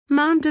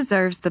Mom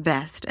deserves the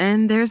best,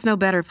 and there's no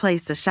better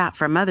place to shop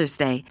for Mother's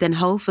Day than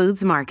Whole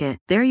Foods Market.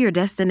 They're your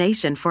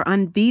destination for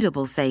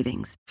unbeatable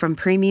savings, from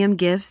premium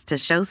gifts to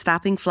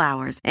show-stopping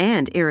flowers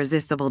and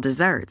irresistible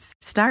desserts.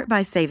 Start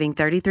by saving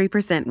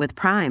 33% with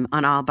Prime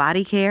on all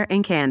body care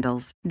and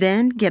candles.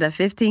 Then get a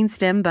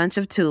 15-stem bunch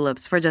of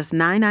tulips for just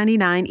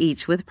 $9.99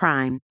 each with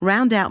Prime.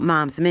 Round out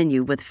Mom's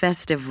menu with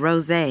festive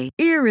rosé,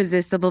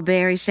 irresistible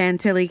berry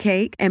chantilly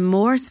cake, and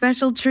more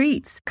special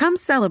treats. Come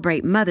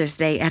celebrate Mother's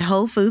Day at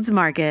Whole Foods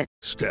Market.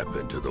 Step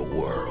into the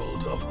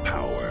world of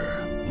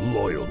power,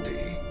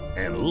 loyalty,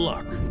 and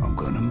luck. I'm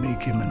gonna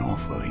make him an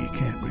offer he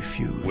can't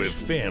refuse. With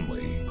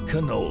family,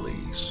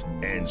 cannolis,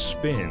 and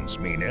spins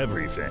mean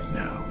everything.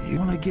 Now, you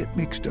wanna get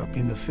mixed up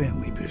in the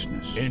family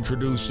business.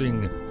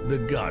 Introducing The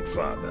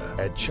Godfather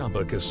at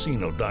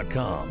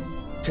ChumbaCasino.com.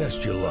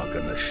 Test your luck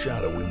in the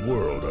shadowy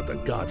world of The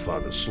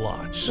Godfather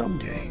slot.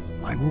 Someday,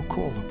 I will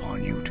call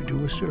upon you to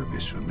do a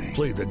service for me.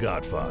 Play The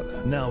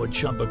Godfather, now at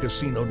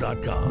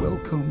ChumbaCasino.com.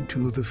 Welcome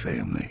to the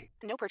family.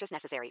 No purchase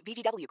necessary.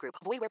 VGW Group.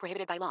 Void where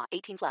prohibited by law.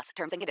 18 plus.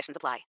 Terms and conditions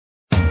apply.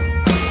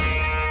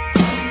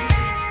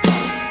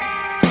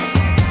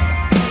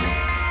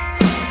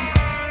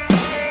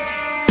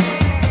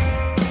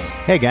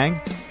 Hey gang,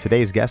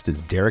 today's guest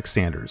is Derek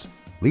Sanders,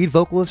 lead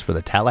vocalist for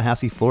the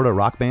Tallahassee, Florida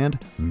rock band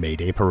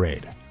Mayday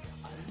Parade.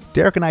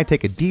 Derek and I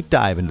take a deep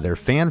dive into their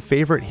fan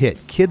favorite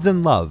hit Kids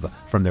in Love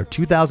from their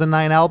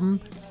 2009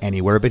 album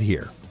Anywhere But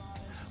Here.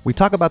 We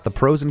talk about the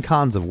pros and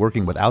cons of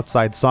working with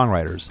outside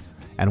songwriters,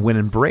 and when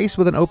embraced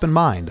with an open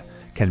mind,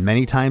 can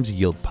many times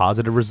yield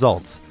positive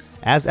results,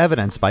 as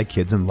evidenced by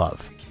Kids in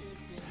Love.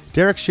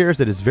 Derek shares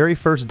that his very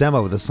first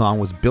demo of the song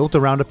was built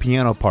around a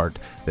piano part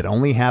that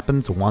only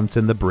happens once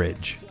in the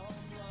bridge.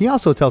 He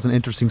also tells an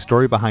interesting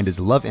story behind his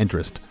love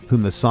interest,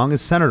 whom the song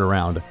is centered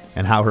around,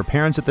 and how her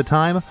parents at the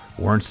time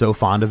weren't so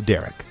fond of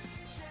Derek.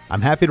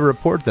 I'm happy to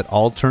report that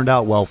all turned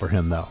out well for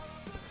him, though.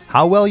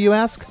 How well, you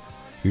ask?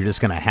 You're just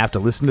going to have to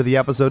listen to the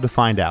episode to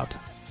find out.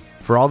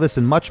 For all this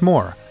and much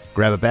more,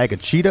 grab a bag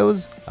of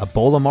Cheetos, a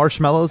bowl of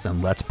marshmallows,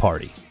 and let's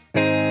party.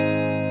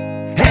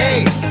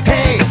 Hey,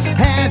 hey,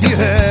 have you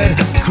heard?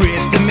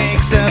 Krista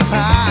makes a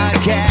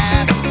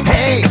podcast.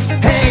 Hey,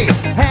 hey,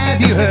 have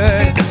you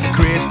heard?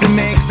 Krista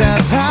makes a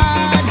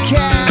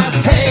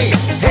podcast. Hey,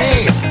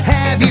 hey,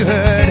 have you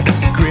heard?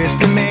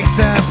 Krista makes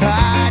a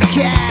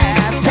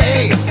podcast.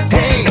 Hey,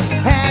 hey,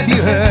 have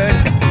you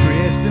heard?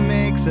 Krista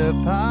makes a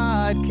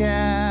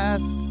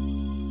podcast.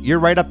 You're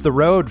right up the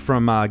road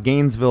from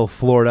Gainesville,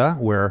 Florida,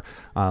 where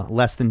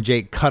Less Than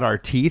Jake cut our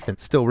teeth and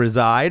still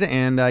reside.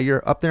 And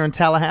you're up there in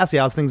Tallahassee.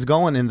 How's things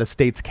going in the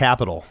state's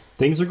capital?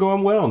 Things are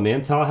going well,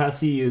 man.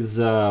 Tallahassee is,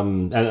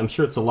 I'm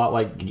sure it's a lot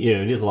like,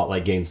 it is a lot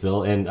like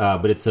Gainesville, and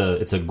but it's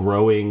a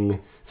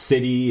growing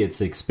city. It's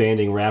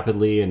expanding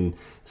rapidly, and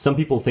some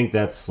people think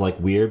that's like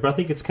weird, but I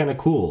think it's kind of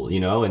cool,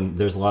 and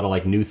there's a lot of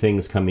like new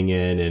things coming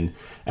in, and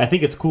I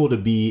think it's cool to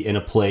be in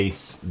a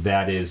place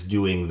that is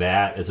doing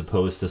that as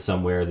opposed to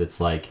somewhere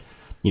that's like,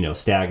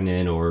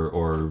 stagnant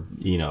or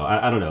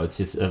I don't know. It's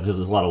just, there's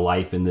a lot of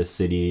life in this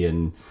city,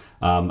 and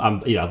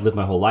I've lived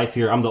my whole life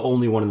here. I'm the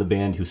only one in the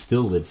band who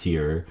still lives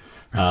here.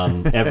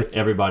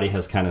 Everybody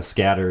has kind of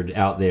scattered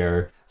out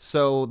there.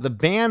 So the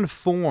band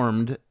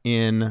formed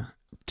in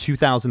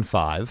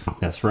 2005.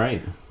 That's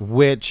right.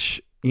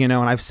 Which, and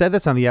I've said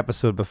this on the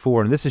episode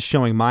before, and this is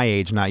showing my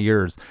age, not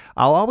yours.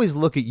 I'll always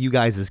look at you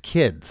guys as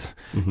kids,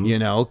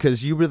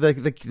 because you were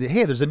the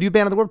hey, there's a new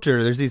band on the Warped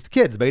Tour. There's these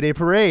kids, Mayday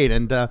Parade,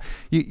 and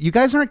you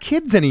guys aren't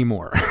kids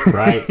anymore.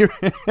 Right.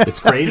 It's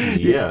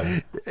crazy. Yeah.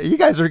 You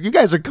guys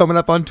are coming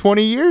up on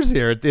 20 years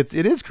here. It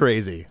is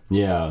crazy.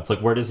 Yeah. It's like,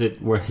 how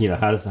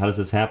does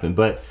this happen?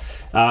 But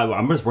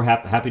we're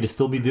happy to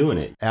still be doing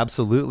it.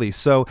 Absolutely.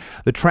 So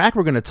the track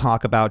we're going to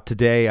talk about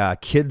today,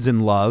 Kids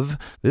in Love,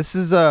 this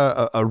is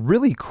a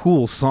really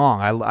cool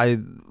song. A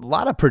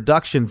lot of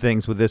production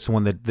things with this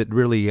one that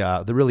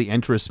really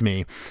interest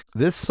me.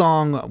 This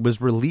song was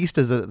released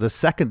as the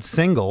second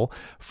single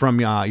from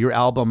your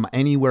album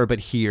Anywhere But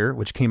Here,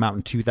 which came out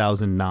in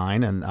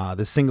 2009, and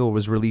the single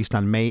was released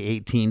on May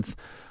 18th,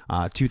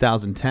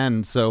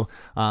 2010. So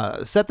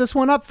set this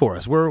one up for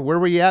us. Where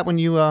were you at when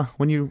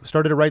you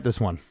started to write this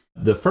one?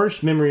 The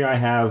first memory I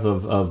have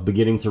of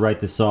beginning to write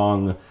this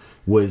song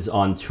was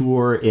on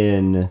tour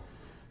in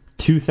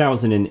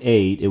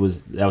 2008. I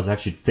was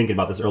actually thinking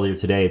about this earlier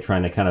today,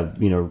 trying to kind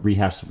of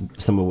rehash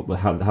some of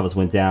how this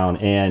went down.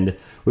 And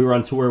we were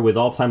on tour with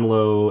All Time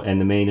Low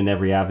and The Main and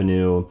Every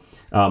Avenue.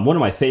 One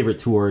of my favorite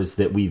tours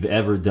that we've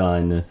ever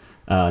done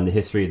in the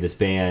history of this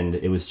band.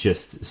 It was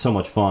just so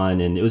much fun,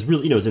 and it was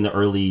really, it was in the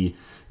early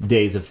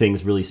days of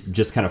things really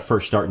just kind of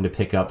first starting to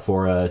pick up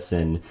for us,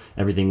 and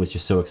everything was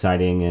just so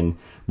exciting. And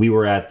we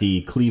were at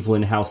the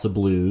Cleveland House of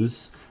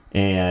Blues,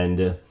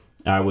 and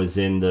I was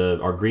in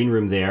our green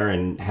room there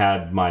and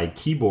had my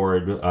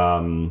keyboard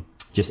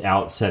just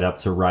out set up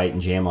to write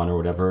and jam on or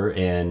whatever.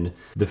 And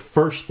the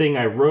first thing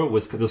I wrote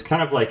was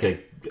kind of like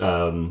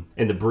in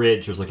the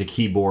bridge was like a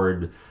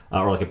keyboard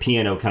or like a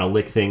piano kind of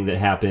lick thing that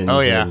happens. Oh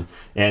yeah.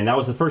 And that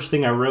was the first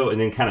thing I wrote, and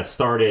then kind of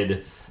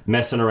started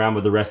messing around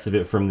with the rest of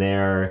it from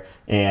there,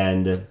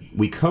 and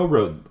we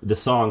co-wrote the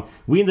song.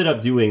 We ended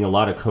up doing a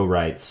lot of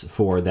co-writes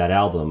for that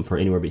album, for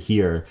Anywhere But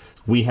Here.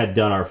 We had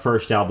done our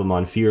first album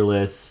on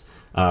Fearless,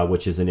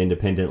 which is an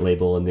independent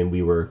label, and then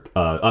we were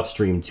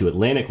upstream to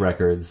Atlantic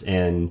Records,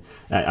 and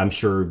I'm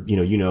sure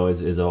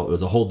is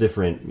a whole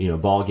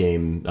different ball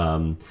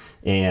game,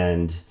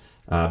 and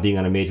being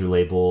on a major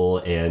label,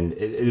 and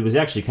it was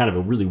actually kind of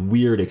a really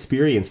weird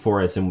experience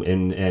for us,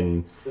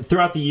 and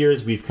throughout the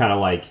years we've kind of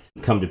like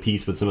come to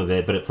peace with some of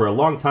it, but for a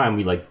long time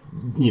we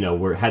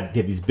had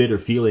these bitter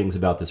feelings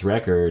about this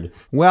record.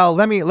 Well,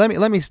 let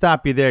me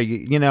stop you there.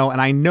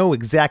 And I know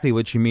exactly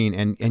what you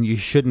mean, and you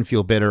shouldn't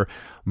feel bitter.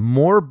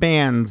 More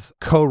bands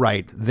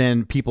co-write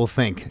than people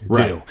think do.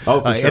 Right.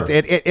 Oh, for sure.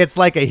 It's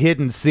like a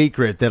hidden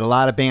secret that a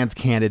lot of bands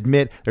can't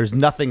admit. There's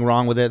nothing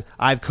wrong with it.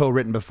 I've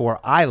co-written before.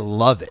 I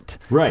love it.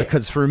 Right.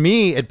 Because for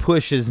me, it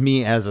pushes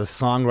me as a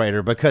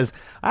songwriter, because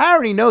I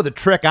already know the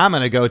trick I'm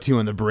going to go to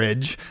in the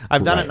bridge.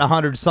 I've done it in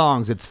 100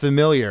 songs. It's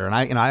familiar, and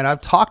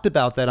I've talked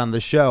about that on the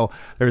show.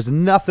 There's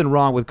nothing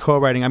wrong with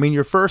co-writing. I mean,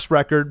 your first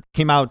record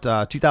came out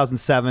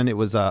 2007. It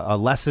was a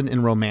lesson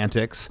in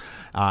romantics.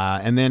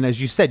 And then,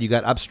 as you said, you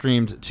got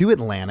upstreamed to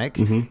Atlantic,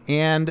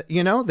 and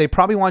they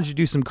probably wanted you to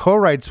do some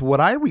co-writes.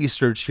 What I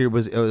researched here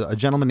was a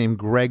gentleman named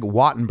Greg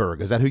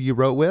Wattenberg. Is that who you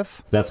wrote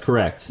with? That's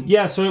correct.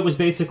 Yeah, so it was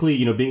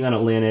basically being on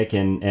Atlantic,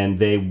 and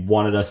they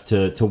wanted us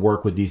to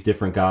work with these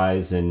different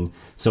guys, and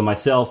so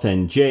myself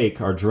and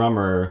Jake, our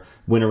drummer,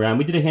 went around.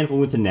 We did a handful.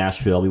 We went to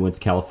Nashville, we went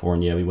to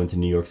California, we went to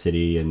New York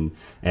City,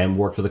 and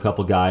worked with a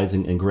couple guys,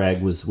 and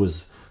Greg was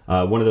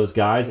one of those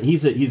guys.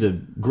 He's a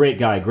great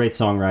guy, great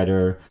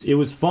songwriter. It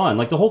was fun.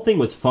 Like, the whole thing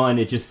was fun.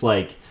 It just,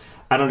 like,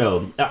 I don't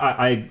know.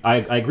 I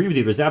agree with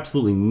you. There's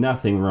absolutely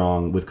nothing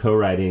wrong with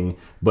co-writing,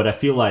 but I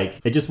feel like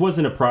it just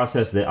wasn't a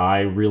process that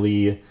I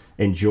really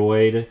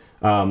enjoyed.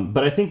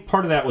 But I think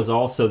part of that was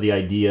also the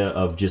idea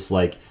of just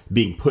like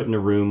being put in a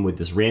room with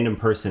this random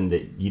person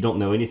that you don't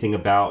know anything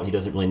about. He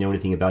doesn't really know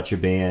anything about your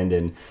band,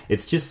 and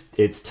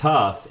it's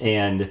tough.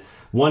 And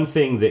one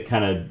thing that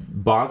kind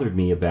of bothered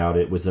me about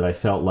it was that I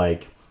felt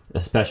like,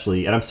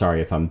 especially, and I'm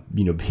sorry if I'm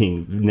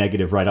being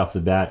negative right off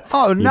the bat.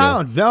 Oh,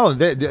 no.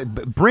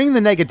 Bring the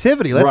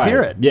negativity. Let's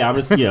hear it. Yeah, I'm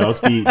just let's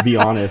be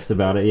honest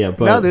about it. Yeah,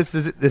 but no, this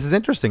is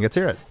interesting. Let's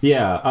hear it.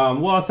 Yeah.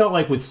 Well, I felt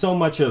like with so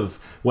much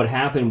of what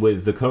happened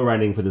with the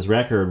co-writing for this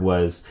record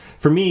was,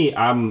 for me,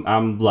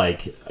 I'm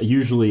like,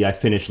 usually I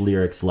finish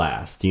lyrics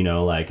last.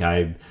 Like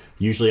I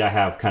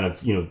have kind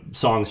of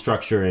song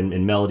structure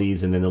and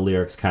melodies, and then the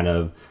lyrics kind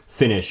of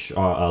finish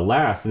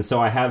last. And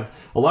so I have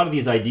a lot of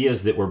these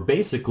ideas that were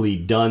basically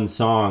done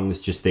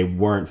songs, just they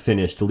weren't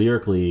finished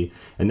lyrically.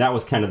 And that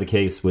was kind of the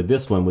case with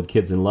this one, with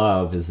Kids in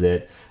Love, is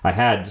that I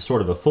had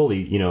sort of a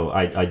fully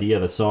idea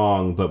of a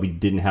song, but we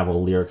didn't have all the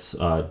lyrics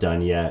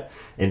done yet.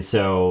 And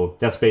so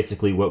that's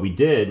basically what we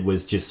did,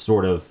 was just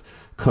sort of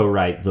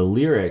co-write the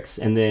lyrics.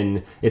 And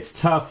then it's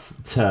tough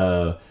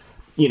to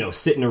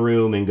sit in a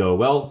room and go,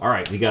 well, all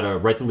right, we got to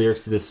write the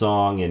lyrics to this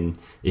song. And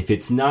if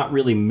it's not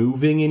really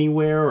moving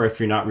anywhere, or if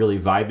you're not really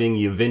vibing,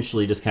 you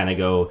eventually just kind of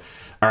go,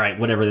 all right,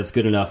 whatever, that's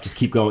good enough. Just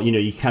keep going.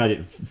 You kind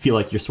of feel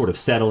like you're sort of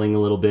settling a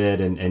little bit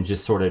and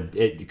just sort of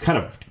kind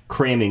of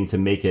cramming to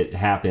make it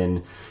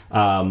happen.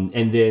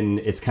 And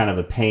then it's kind of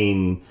a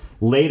pain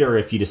later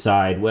if you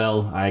decide,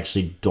 well, I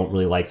actually don't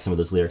really like some of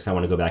those lyrics. I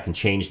want to go back and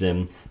change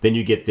them. Then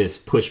you get this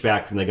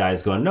pushback from the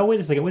guys going, no, wait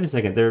a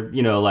second.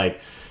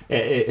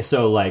 They're,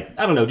 so like,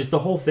 I don't know, just the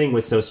whole thing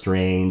was so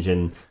strange.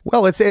 And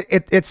well,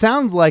 it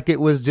sounds like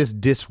it was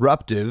just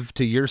disruptive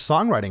to your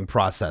songwriting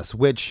process,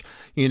 which,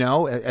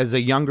 as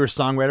a younger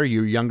songwriter,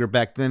 you were younger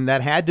back then,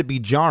 that had to be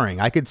jarring.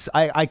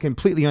 I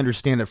completely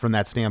understand it from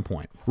that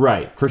standpoint.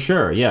 Right, for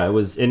sure. Yeah, it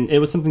was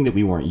something that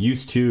we weren't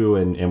used to,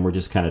 and we're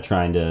just kind of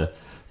trying to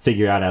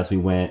figure out as we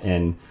went.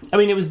 And I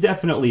mean, it was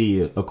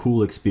definitely a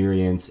cool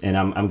experience, and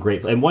I'm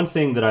grateful. And one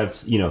thing that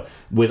I've,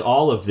 with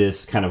all of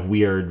this kind of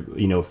weird,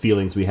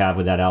 feelings we have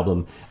with that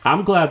album,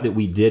 I'm glad that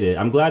we did it.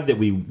 I'm glad that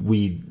we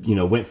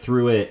went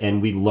through it,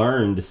 and we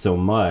learned so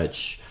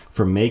much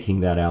from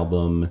making that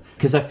album,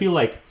 because I feel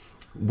like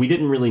we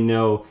didn't really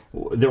know.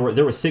 There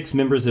were 6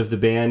 members of the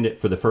band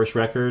for the first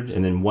record,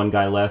 and then one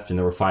guy left, and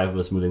there were 5 of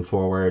us moving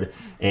forward,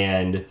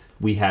 and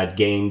we had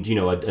gained,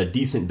 a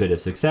decent bit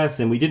of success,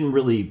 and we didn't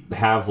really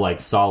have like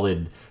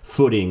solid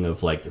footing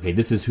of like, okay,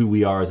 this is who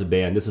we are as a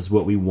band. This is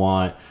what we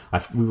want.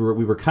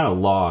 We were kind of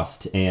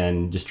lost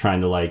and just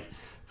trying to like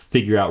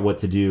figure out what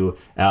to do.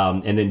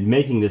 And then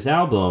making this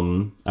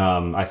album,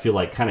 I feel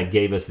like kind of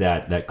gave us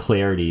that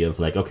clarity of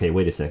like, okay,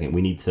 wait a second,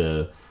 we need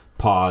to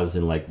pause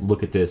and like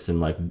look at this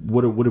and like,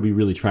 what are we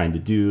really trying to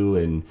do?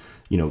 And,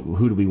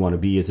 who do we want to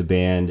be as a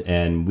band?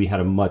 And we had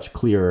a much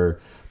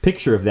clearer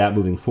picture of that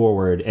moving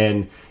forward.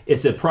 And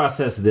it's a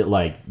process that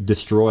like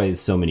destroys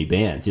so many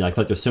bands. I feel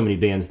like there's so many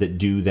bands that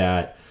do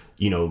that,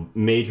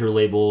 major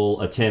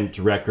label attempt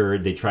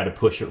record, they try to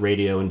push at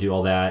radio and do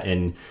all that,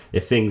 and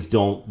if things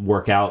don't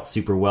work out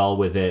super well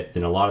with it,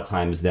 then a lot of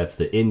times that's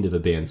the end of a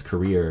band's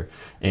career.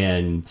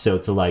 And so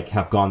to like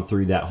have gone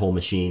through that whole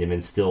machine and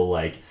then still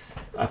like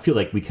I feel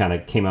like we kind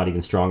of came out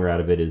even stronger out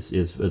of it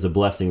is a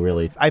blessing,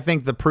 really. I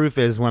think the proof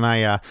is when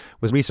I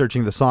was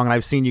researching the song, and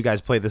I've seen you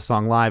guys play this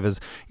song live, is,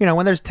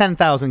 when there's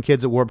 10,000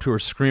 kids at Warped Tour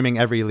screaming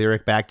every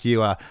lyric back to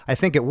you, I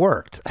think it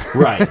worked.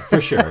 Right, for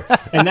sure.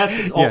 And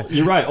that's,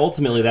 you're right,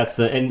 ultimately that's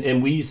the,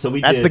 and we that's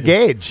did, the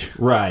gauge.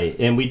 Right,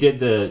 and we did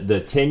the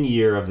 10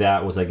 year of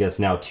that was, I guess,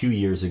 now 2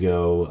 years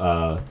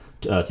ago,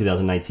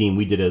 2019,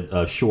 we did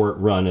a short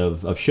run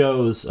of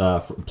shows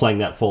playing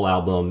that full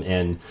album,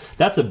 and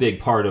that's a big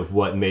part of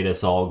what made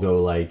us all go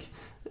like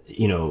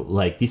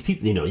these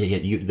people,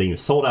 they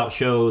sold out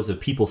shows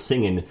of people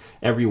singing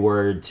every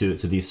word to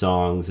these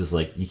songs. Is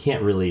like, you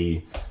can't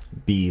really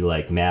be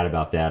like mad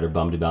about that or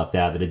bummed about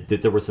that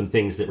there were some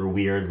things that were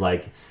weird.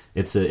 Like,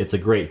 it's a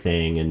great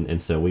thing,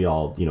 and so we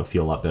all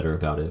feel a lot better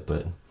about it.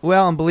 But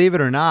well, and believe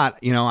it or not,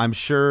 I'm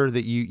sure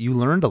that you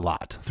learned a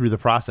lot through the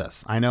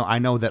process. I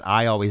know that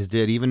I always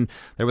did. Even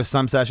there was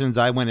some sessions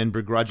I went in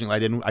begrudgingly. I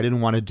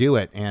didn't want to do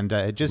it, and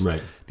it just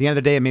at the end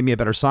of the day, it made me a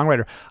better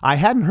songwriter. I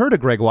hadn't heard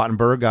of Greg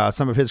Wattenberg.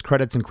 Some of his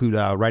credits include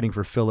writing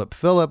for Philip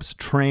Phillips,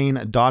 Train,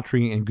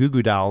 Daughtry, and Goo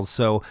Goo Dolls.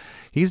 So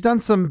he's done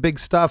some big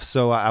stuff.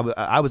 So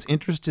I was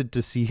interested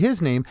to see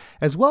his name,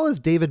 as well as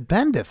David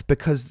Bendeth,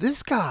 because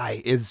this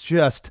guy is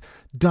just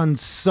done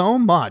so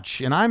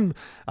much, and I'm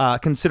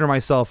consider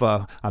myself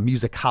a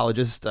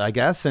musicologist, I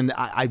guess, and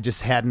I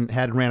just hadn't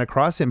ran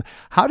across him.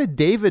 How did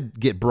David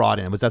get brought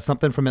in? Was that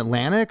something from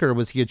Atlantic, or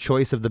was he a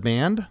choice of the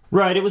band?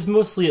 Right, it was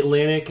mostly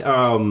Atlantic,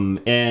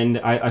 and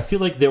I feel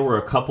like there were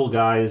a couple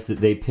guys that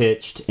they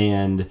pitched,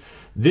 and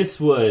this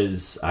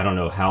was, I don't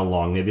know how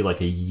long, maybe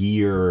like a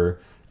year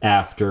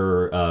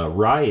after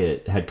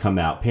Riot had come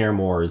out,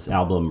 Paramore's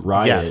album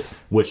Riot, yes,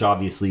 which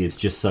obviously is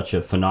just such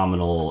a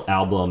phenomenal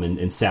album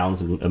and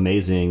sounds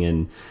amazing,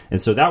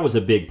 and so that was a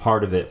big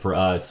part of it for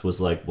us,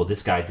 was like, well,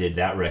 this guy did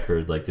that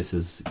record, like this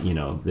is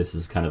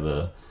kind of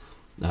a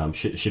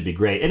should be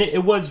great. And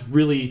it was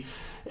really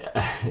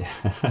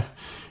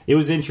it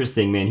was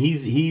interesting, man.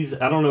 He's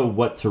I don't know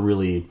what to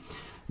really.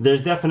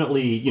 There's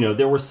definitely,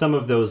 there were some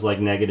of those like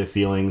negative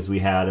feelings we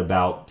had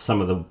about some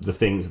of the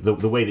things, the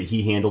way that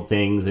he handled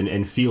things,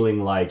 and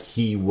feeling like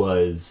he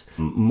was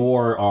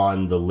more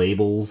on the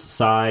label's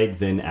side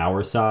than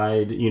our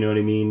side, you know what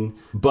I mean?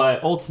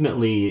 But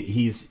ultimately,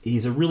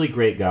 he's a really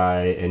great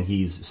guy, and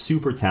he's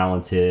super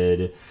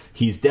talented.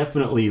 He's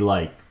definitely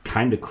like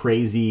kind of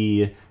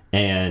crazy,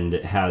 and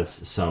has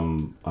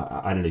some,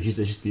 I don't know,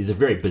 he's a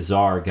very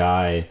bizarre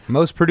guy.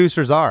 Most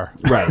producers are.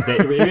 Right.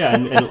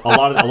 And a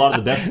lot of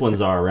the best ones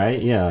are, right?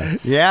 Yeah.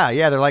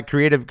 Yeah, they're like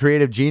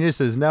creative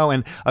geniuses. No,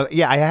 and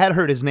I had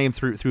heard his name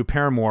through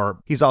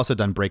Paramore. He's also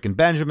done Breaking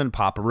Benjamin,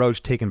 Papa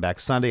Roach, Taking Back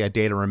Sunday, A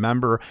Day to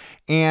Remember.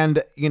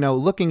 And,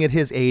 looking at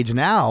his age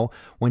now,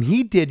 when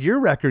he did your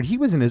record, he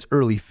was in his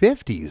early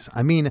 50s.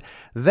 I mean,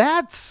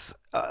 that's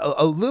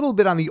a little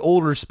bit on the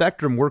older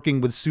spectrum,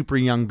 working with super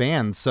young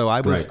bands. So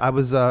I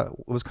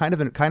was kind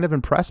of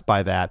impressed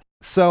by that.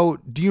 So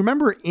do you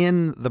remember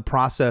in the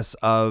process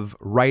of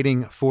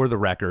writing for the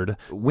record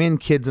when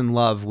Kids in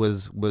Love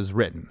was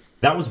written?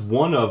 That was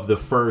one of the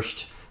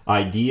first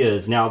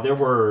ideas. Now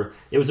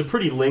it was a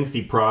pretty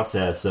lengthy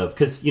process of,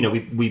 because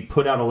we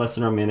put out A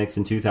Lesson in Romantics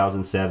in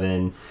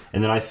 2007,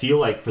 and then I feel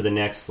like for the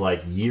next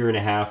like year and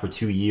a half or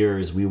 2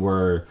 years we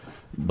were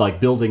like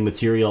building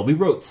material. We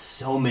wrote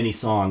so many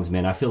songs,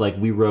 man. I feel like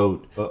we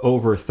wrote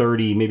over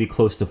 30, maybe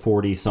close to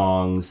 40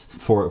 songs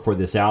for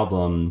this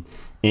album.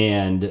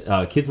 And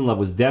Kids in Love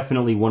was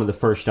definitely one of the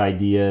first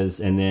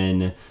ideas. And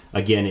then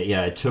again,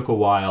 it took a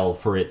while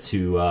for it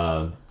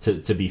to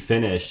be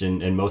finished,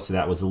 and most of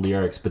that was the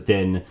lyrics. But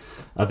then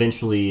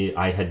eventually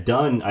I'd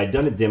done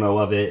a demo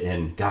of it,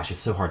 and gosh,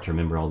 it's so hard to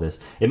remember all this.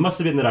 It must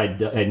have been that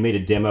I'd made a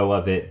demo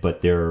of it,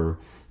 but the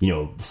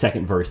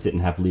second verse didn't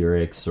have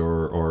lyrics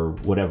or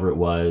whatever it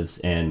was,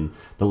 and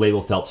the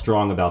label felt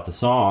strong about the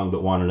song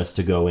but wanted us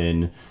to go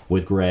in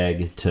with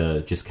Greg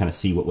to just kind of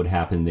see what would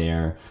happen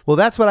there. Well,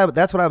 that's what I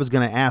was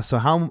going to ask. So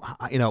how,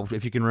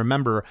 if you can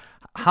remember,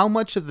 how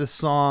much of the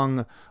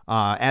song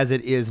as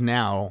it is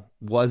now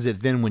was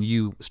it then when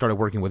you started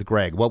working with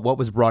Greg? What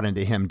was brought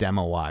into him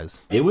demo-wise?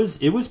 It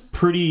was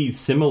pretty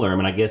similar. I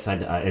mean, I guess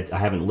I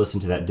haven't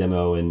listened to that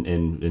demo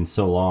in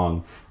so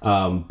long,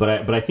 but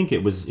I think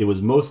it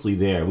was mostly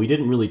there. We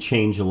didn't really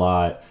change a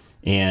lot,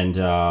 and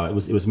it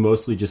was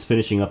mostly just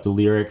finishing up the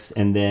lyrics.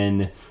 And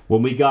then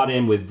when we got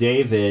in with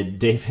David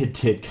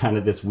did kind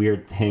of this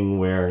weird thing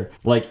where,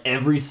 like,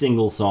 every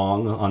single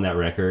song on that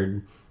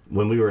record,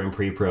 when we were in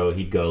pre-pro,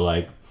 he'd go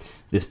like,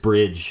 this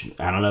bridge,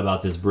 I don't know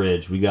about this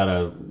bridge. We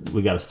gotta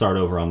start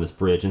over on this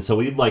bridge. And so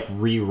we'd like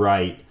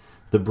rewrite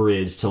the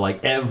bridge to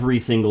like every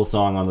single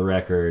song on the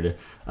record.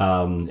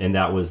 And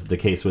that was the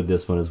case with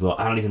this one as well.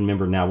 I don't even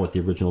remember now what the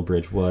original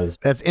bridge was.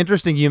 That's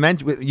interesting. You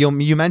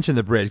mentioned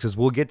the bridge, because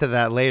we'll get to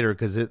that later,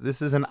 because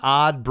this is an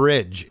odd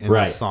bridge in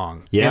this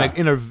song. Yeah.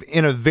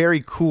 In a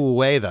very cool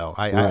way though.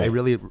 I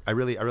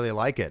really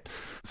like it.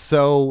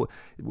 So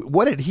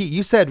what did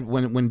you said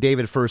when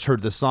David first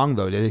heard the song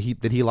though, that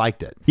he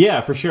liked it?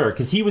 Yeah, for sure.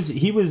 Cause he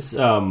was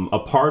a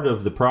part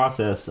of the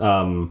process.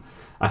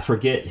 I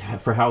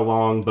forget for how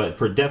long, but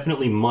for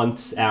definitely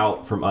months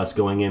out from us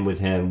going in with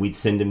him, we'd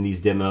send him these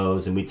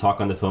demos and we'd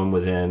talk on the phone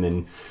with him,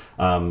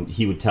 and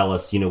he would tell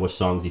us, which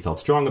songs he felt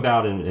strong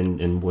about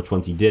and which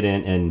ones he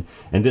didn't.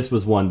 And this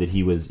was one that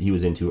he was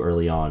into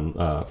early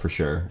on, for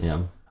sure.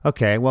 Yeah.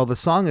 Okay, well, the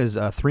song is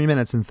 3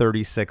 minutes and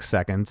 36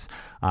 seconds.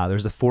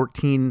 There's a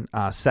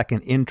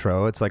 14-second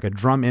intro. It's like a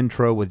drum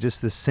intro with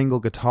just this single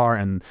guitar,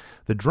 and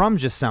the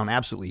drums just sound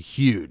absolutely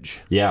huge.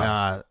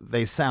 Yeah.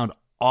 They sound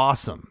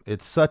awesome.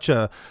 It's such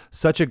a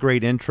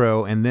great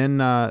intro, and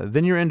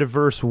then you're into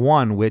verse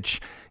 1, which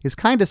is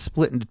kind of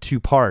split into two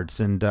parts,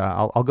 and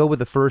I'll go with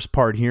the first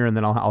part here, and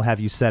then I'll have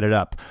you set it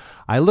up.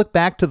 I look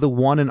back to the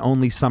one and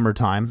only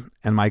summertime,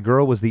 and my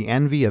girl was the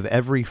envy of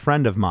every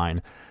friend of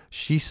mine.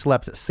 She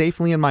slept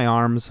safely in my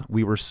arms.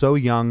 We were so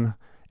young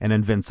and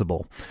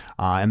invincible.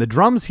 And the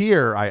drums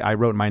here, I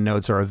wrote in my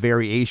notes, are a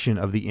variation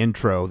of the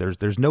intro.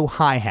 There's no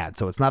hi-hat,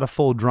 so it's not a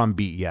full drum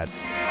beat yet.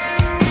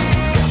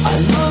 I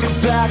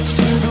look back to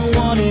the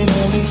one and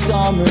only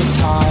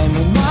summertime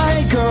when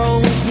my girl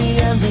was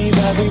the envy of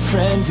every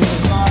friend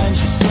of mine.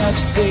 She slept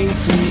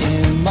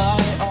safely in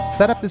my arms.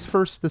 Set up this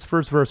first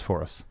verse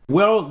for us.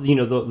 Well,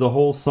 the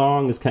whole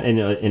song is kind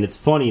of, and it's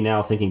funny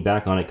now thinking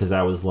back on it, because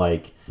I was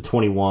like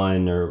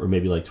 21 or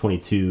maybe like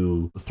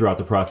 22 throughout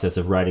the process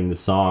of writing the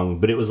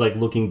song, but it was like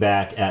looking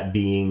back at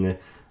being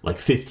like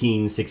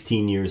 15,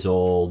 16 years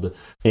old.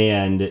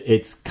 And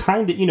it's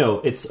kind of,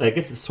 I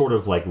guess it's sort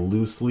of like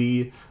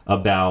loosely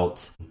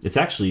about, it's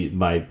actually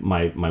my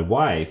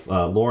wife,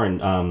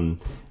 Lauren.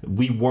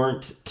 We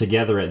weren't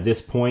together at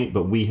this point,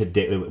 but we had,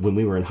 when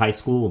we were in high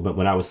school, but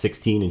when I was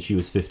 16 and she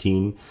was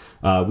 15,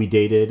 we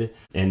dated,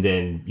 and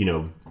then,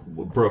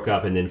 broke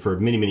up, and then for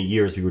many, many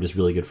years we were just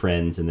really good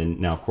friends, and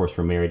then now of course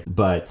we're married.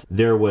 But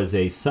there was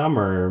a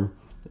summer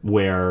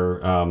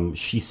where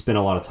she spent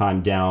a lot of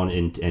time down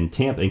in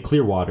Tampa, in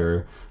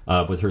Clearwater,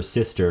 with her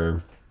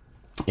sister,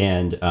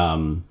 and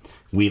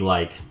we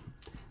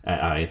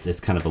it's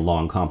kind of a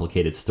long,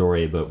 complicated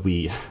story, but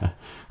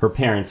her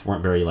parents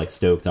weren't very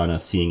stoked on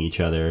us seeing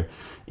each other,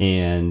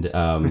 and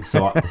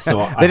so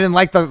they didn't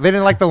like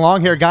the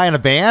long hair guy in a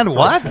band.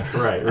 What?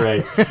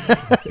 right,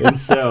 and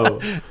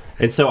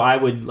so I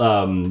would,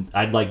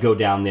 I'd go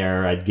down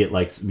there. I'd get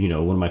one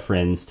of my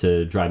friends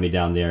to drive me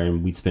down there,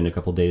 and we'd spend a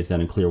couple days down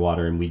in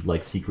Clearwater, and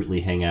we'd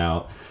secretly hang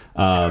out.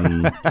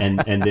 And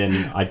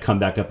then I'd come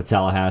back up to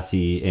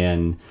Tallahassee,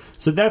 and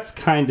so that's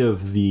kind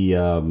of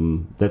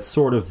that's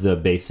sort of the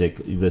basic.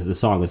 The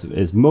song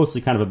is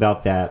mostly kind of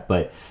about that,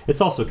 but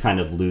it's also kind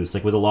of loose.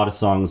 Like with a lot of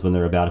songs, when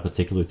they're about a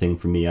particular thing,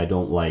 for me, I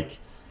don't like.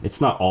 It's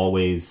not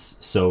always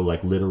so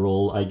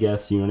literal, I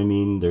guess, you know what I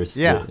mean?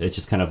 It's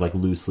just kind of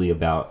loosely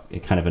about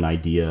kind of an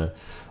idea.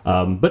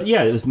 But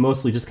yeah, it was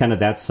mostly just kind of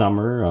that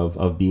summer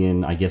of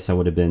being, I guess I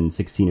would have been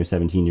 16 or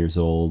 17 years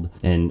old,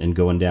 and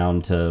going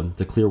down to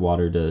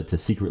Clearwater to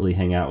secretly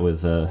hang out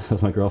with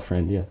my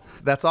girlfriend. Yeah.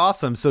 That's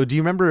awesome. So do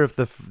you remember if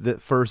the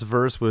first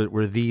verse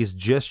were these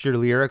just your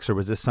lyrics, or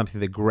was this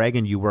something that Greg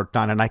and you worked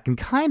on? And I can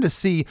kind of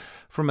see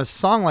from a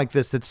song like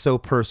this that's so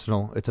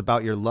personal, it's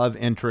about your love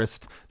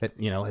interest that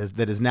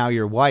that is now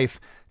your wife,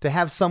 to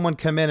have someone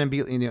come in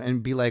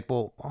and be like,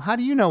 well, how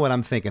do you know what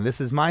I'm thinking? This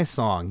is my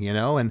song,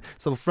 And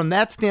so from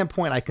that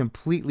standpoint, I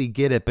completely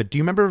get it. But do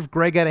you remember if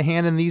Greg had a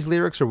hand in these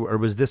lyrics, or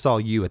was this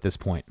all you at this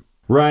point?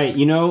 Right,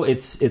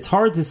 it's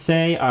hard to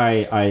say.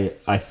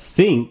 I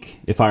think,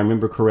 if I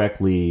remember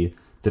correctly,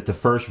 that the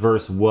first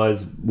verse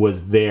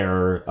was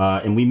there,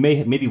 and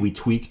maybe we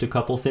tweaked a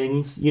couple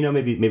things.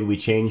 Maybe we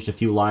changed a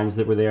few lines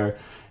that were there.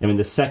 I mean,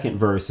 the second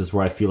verse is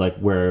where I feel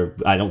where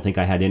I don't think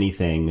I had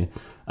anything,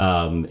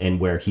 and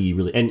where he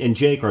really and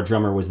Jake, our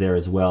drummer, was there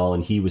as well,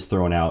 and he was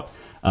throwing out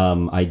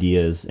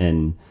ideas,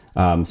 and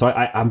so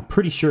I'm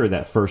pretty sure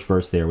that first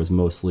verse there was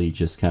mostly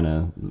just kind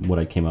of what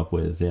I came up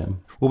with. Yeah.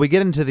 Well, we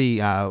get into the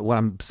what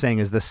I'm saying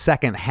is the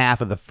second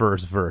half of the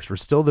first verse. We're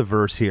still the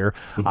verse here.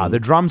 The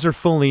drums are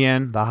fully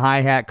in. The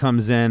hi-hat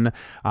comes in.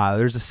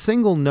 There's a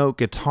single note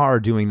guitar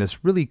doing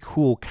this really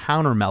cool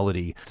counter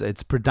melody.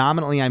 It's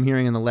predominantly, I'm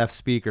hearing in the left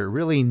speaker.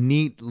 Really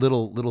neat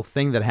little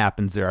thing that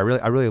happens there.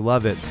 I really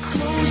love it.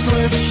 Close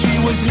lips,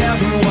 she was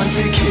never one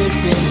to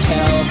kiss and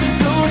tell.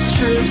 Those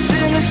trips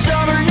in the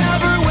summer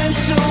never went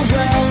so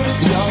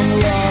well. Young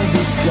love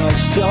is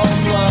such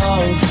dumb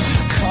love.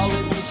 Call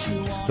it what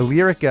you want. The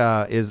lyric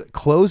is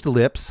closed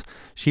lips.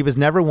 She was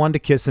never one to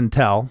kiss and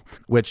tell,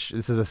 which,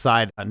 this is a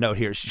side note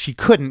here, she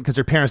couldn't because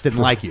her parents didn't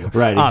like you.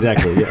 Right,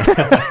 exactly.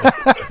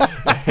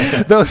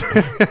 Yeah.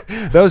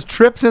 Those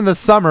trips in the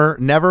summer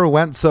never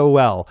went so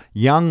well.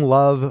 Young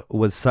love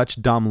was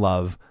such dumb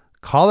love.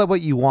 Call it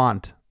what you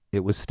want.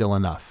 It was still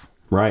enough.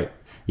 Right.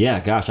 Yeah,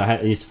 gosh,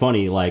 it's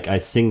funny, I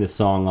sing this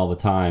song all the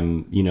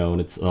time, and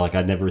it's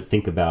I never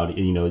think about it,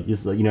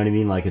 just, you know what I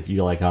mean? If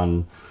you're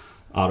on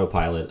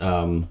autopilot.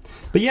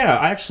 But yeah,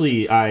 I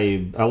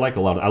like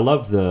a lot I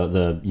love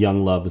the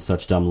young love is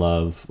such dumb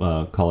love,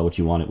 call it what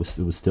you want, it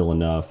was still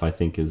enough, I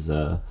think is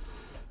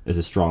is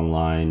a strong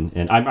line,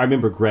 and I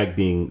remember Greg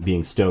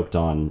being stoked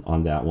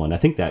on that one. I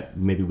think that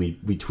maybe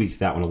we tweaked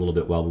that one a little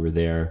bit while we were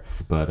there,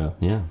 but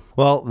yeah.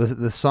 Well,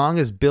 the song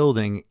is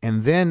building,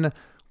 and then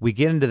we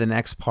get into the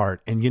next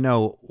part, and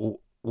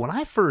when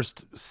I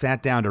first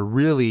sat down to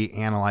really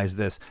analyze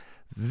this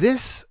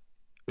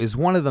is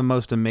one of the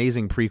most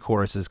amazing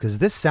pre-choruses, because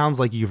this sounds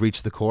like you've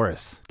reached the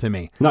chorus to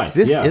me. Nice.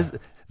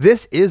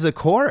 This is a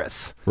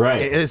chorus,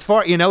 right? As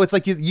far it's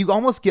like you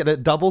almost get a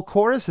double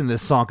chorus in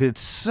this song because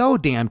it's so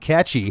damn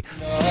catchy.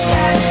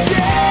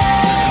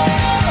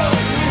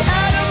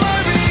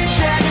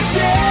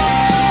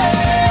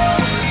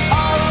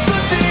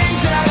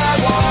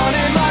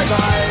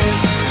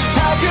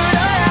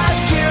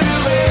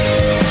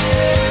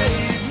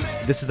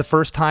 This is the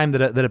first time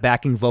that a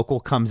backing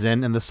vocal comes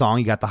in the song.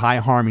 You got the high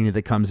harmony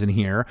that comes in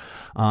here.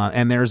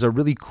 And there's a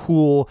really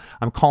cool,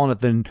 I'm calling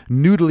it the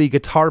noodly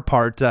guitar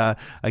part,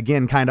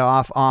 again, kind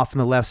of off in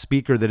the left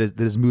speaker that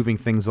is moving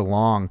things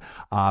along.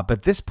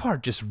 But this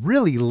part just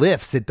really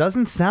lifts. It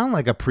doesn't sound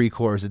like a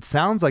pre-chorus. It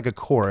sounds like a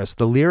chorus.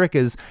 The lyric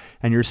is,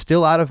 and you're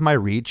still out of my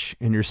reach,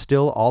 and you're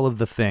still all of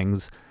the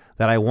things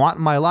that I want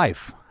in my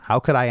life. How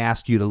could I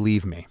ask you to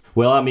leave me?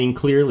 Well, I mean,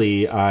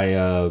 clearly,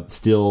 I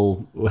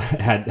still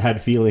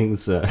had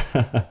feelings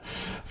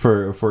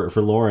for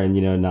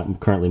Lauren. Not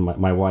currently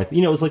my wife.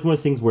 It was like one of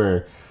those things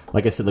where,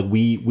 like I said, like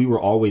we were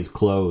always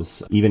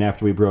close. Even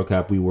after we broke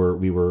up, we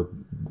were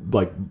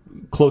like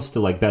close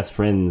to like best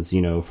friends.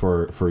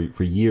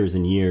 For years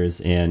and years.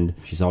 And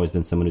she's always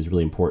been someone who's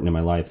really important in my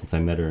life since I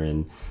met her.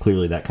 And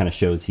clearly, that kind of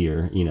shows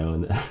here.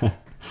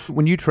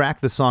 When you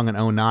tracked the song in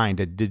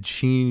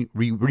 2009,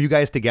 were you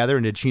guys together,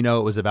 and did she know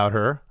it was about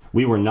her?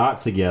 We were not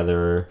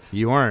together.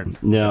 You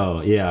weren't?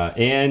 No, yeah.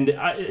 And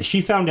she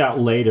found out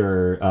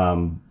later,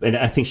 and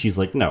I think she's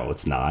like, no,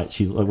 it's not.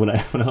 She's like, when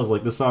I was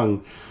like, the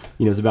song,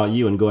 is about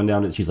you and going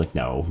down it, she's like,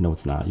 no,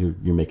 it's not. You're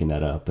making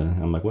that up.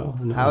 And I'm like, well,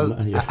 no, I'm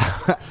not.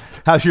 Yeah.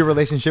 How's your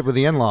relationship with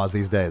the in-laws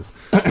these days?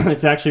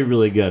 It's actually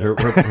really good. Her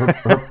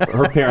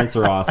parents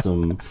are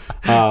awesome.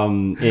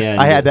 And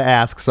I had to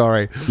ask,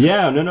 sorry.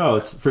 Yeah, no,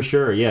 it's for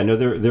sure. Yeah, no,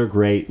 they're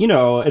great.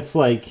 It's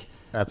like,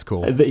 that's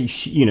cool.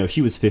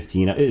 She was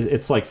 15.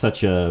 It's like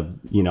such a,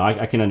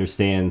 I can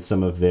understand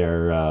some of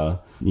their,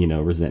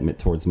 resentment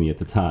towards me at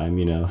the time,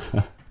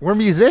 We're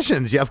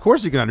musicians. Yeah, of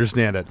course you can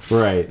understand it.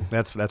 Right.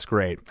 That's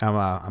great.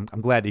 I'm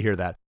glad to hear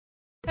that.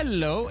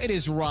 Hello, it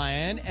is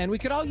Ryan, and we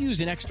could all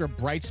use an extra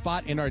bright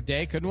spot in our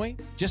day, couldn't we?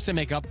 Just to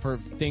make up for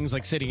things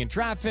like sitting in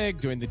traffic,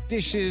 doing the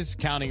dishes,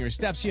 counting your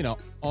steps,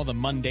 all the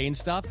mundane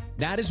stuff.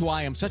 That is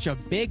why I'm such a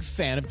big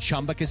fan of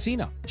Chumba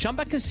Casino.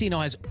 Chumba Casino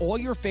has all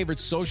your favorite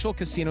social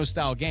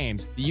casino-style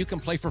games that you can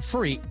play for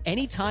free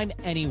anytime,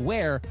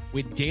 anywhere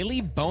with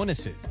daily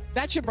bonuses.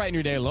 That should brighten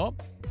your day a little.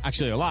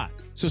 Actually, a lot.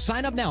 So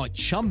sign up now at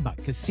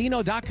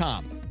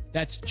ChumbaCasino.com.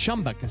 That's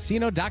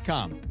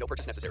ChumbaCasino.com. No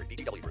purchase necessary.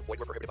 VGW Group. Void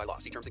where prohibited by law.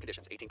 See terms and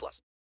conditions.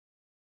 18+.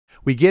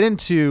 We get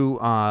into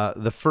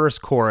the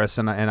first chorus,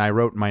 and I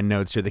wrote my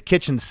notes here. The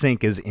kitchen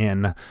sink is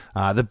in.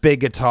 The big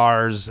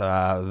guitars,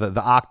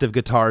 the octave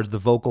guitars, the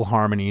vocal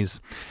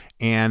harmonies.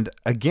 And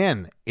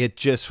again, it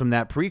just, from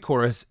that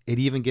pre-chorus, it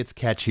even gets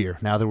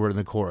catchier now that we're in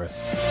the chorus.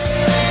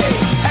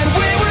 And we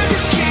were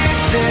just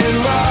kids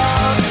in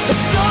love. The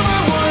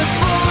summer was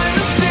full of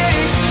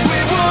mistakes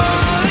we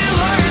wouldn't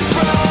learn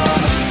from.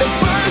 The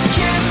first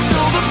kiss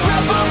stole the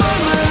breath from our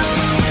lips.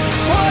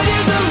 What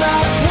did the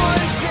last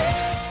one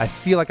say? I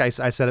feel like I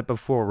said it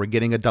before. We're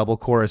getting a double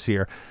chorus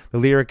here. The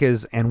lyric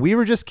is, and we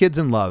were just kids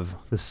in love.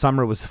 The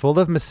summer was full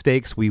of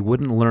mistakes we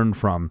wouldn't learn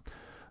from.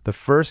 The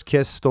first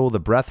kiss stole the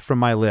breath from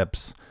my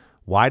lips.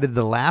 Why did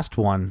the last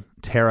one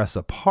tear us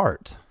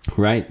apart?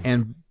 Right.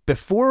 And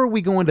before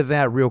we go into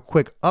that real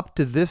quick, up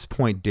to this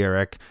point,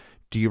 Derek,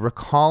 do you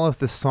recall if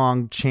the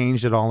song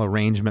changed at all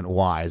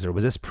arrangement-wise, or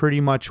was this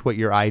pretty much what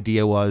your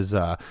idea was?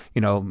 I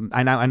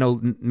know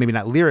maybe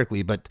not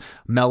lyrically, but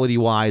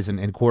melody-wise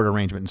and chord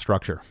arrangement and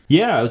structure.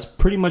 Yeah, it was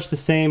pretty much the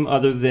same,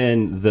 other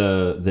than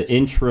the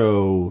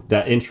intro,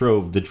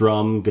 the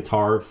drum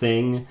guitar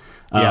thing.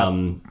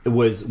 It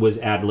was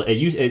ad-lib.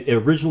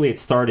 Originally it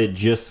started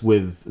just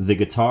with the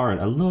guitar,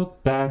 and I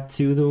look back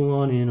to the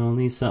one and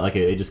only son. Like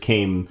it just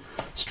came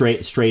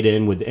straight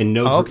in with, and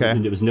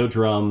it was no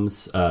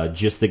drums,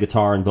 just the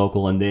guitar and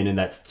vocal. And then in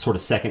that sort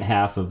of second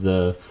half of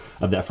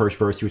that first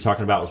verse you were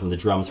talking about was when the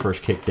drums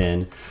first kicked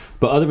in.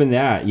 But other than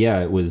that,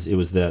 yeah, it was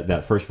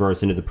that first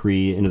verse into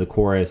the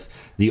chorus.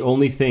 The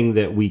only thing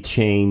that we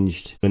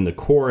changed in the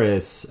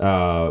chorus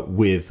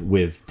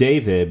with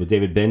David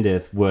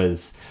Bendith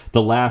was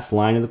the last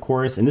line of the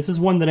chorus, and this is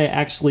one that I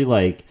actually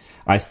like.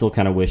 I still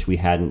kind of wish we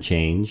hadn't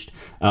changed.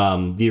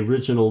 The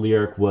original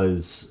lyric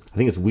was, I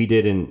think it's, we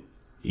didn't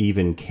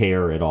even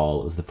care at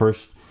all. It was the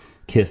first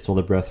kiss stole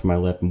the breath from my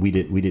lip, and we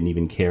didn't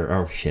even care.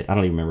 Oh shit, I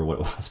don't even remember what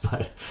it was,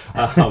 but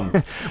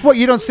what,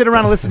 you don't sit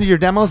around and listen to your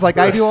demos like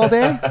I do all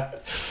day?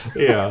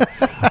 Yeah,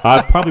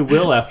 I probably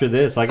will after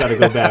this. I got to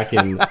go back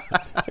and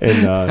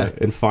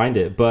and find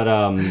it. But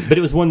it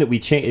was one that we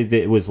changed.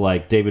 It was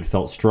like David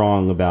felt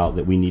strong about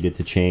that we needed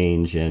to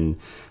change, and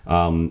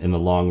in the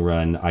long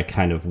run, I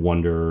kind of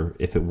wonder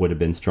if it would have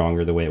been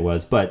stronger the way it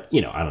was. But I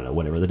don't know.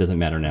 Whatever. That doesn't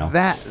matter now.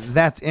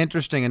 That's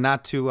interesting, and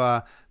not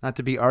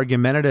to be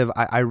argumentative.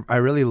 I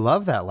really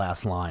love that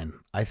last line.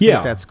 I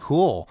think that's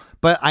cool,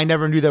 but I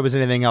never knew there was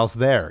anything else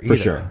there either. For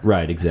sure.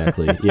 Right.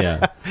 Exactly.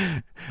 Yeah.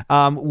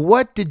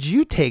 What did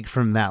you take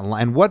from that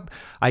line? What,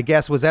 I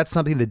guess, was that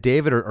something that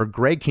David or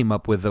Greg came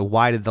up with?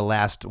 Why did the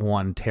last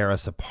one tear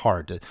us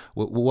apart?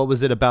 What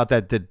was it about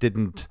that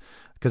didn't?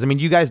 Because, I mean,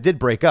 you guys did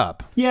break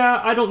up.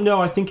 Yeah, I don't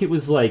know. I think it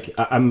was like,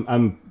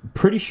 I'm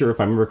pretty sure, if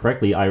I remember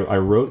correctly, I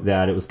wrote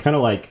that. It was kind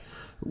of like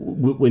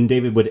when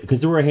David would, because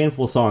there were a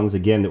handful of songs,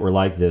 again, that were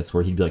like this,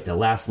 where he'd be like, the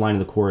last line of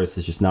the chorus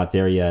is just not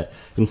there yet.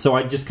 And so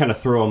I'd just kind of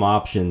throw him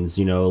options,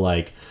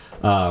 like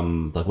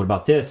what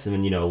about this? And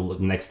then, the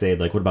next day,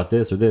 like, what about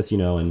this or this,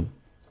 and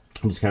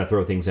just kind of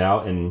throw things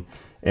out. And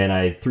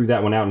I threw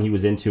that one out, and he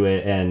was into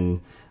it. And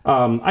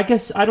I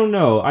guess, I don't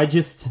know.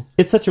 It's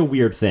such a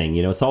weird thing,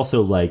 it's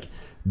also like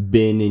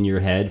been in your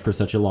head for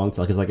such a long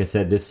time. Because like I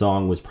said, this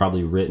song was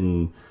probably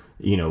written,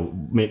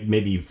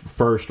 maybe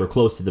first or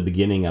close to the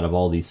beginning out of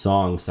all these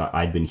songs.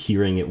 I'd been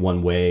hearing it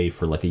one way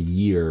for like a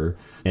year,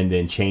 and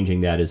then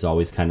changing that is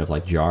always kind of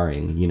like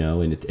jarring,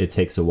 and it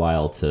takes a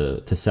while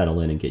to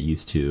settle in and get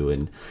used to.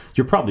 And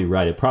you're probably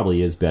right. It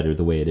probably is better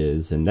the way it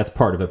is. And that's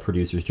part of a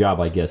producer's job,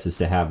 I guess, is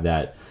to have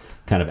that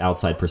kind of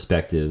outside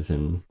perspective.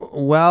 And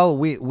well,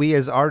 we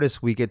as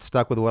artists, we get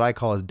stuck with what I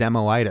call as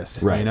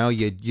demoitis. Right.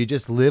 You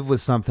just live with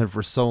something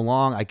for so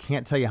long. I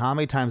can't tell you how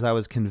many times I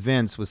was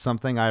convinced with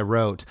something I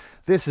wrote,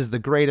 this is the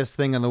greatest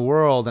thing in the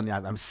world, and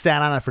I'm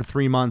sat on it for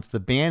 3 months. The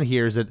band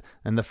hears it,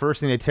 and the first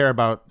thing they tear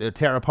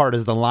apart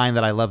is the line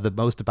that I love the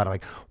most about it. I'm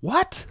like,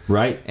 what?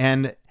 Right.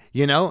 And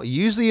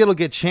usually it'll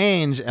get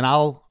changed, and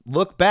I'll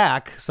look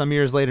back some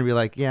years later and be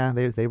like, yeah,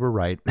 they were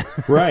right.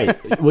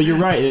 Right. Well, you're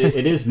right.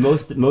 It is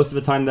most of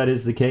the time that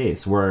is the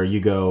case, where you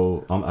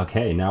go,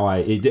 okay, now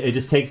it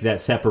just takes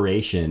that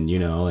separation,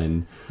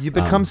 and you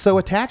become so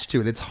attached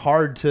to it. It's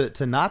hard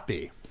to not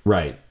be.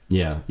 Right.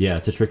 Yeah.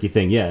 It's a tricky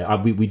thing. Yeah,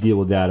 we deal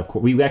with that. Of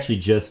course, we actually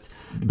just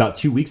about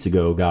 2 weeks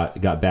ago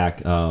got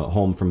back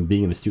home from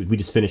being in the studio. We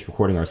just finished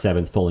recording our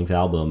 7th full-length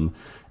album.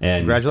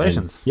 And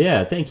congratulations.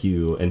 Yeah, thank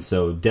you. And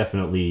so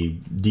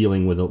definitely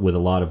dealing with a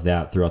lot of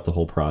that throughout the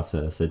whole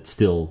process. It's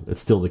still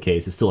the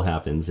case. It still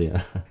happens.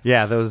 Yeah.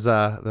 Yeah,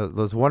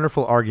 those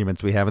wonderful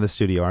arguments we have in the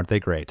studio, aren't they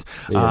great?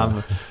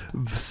 Yeah.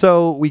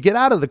 So we get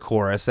out of the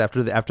chorus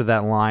after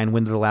that line,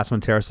 when did the last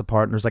one tear us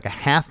apart? And there's like a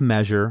half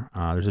measure.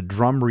 There's a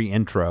drum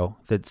re-intro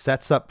that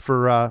sets up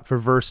for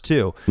verse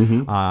 2.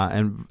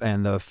 Mm-hmm.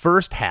 And the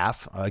first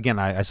half, again,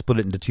 I split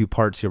it into 2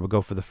 parts here. We'll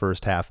go for the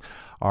first half.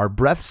 Our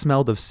breath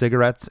smelled of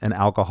cigarettes and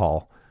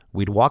alcohol.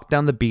 We'd walk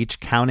down the beach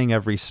counting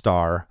every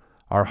star.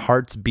 Our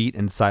hearts beat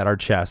inside our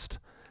chest,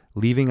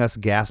 leaving us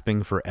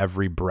gasping for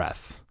every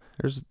breath.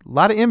 There's a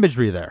lot of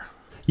imagery there.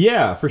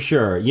 Yeah, for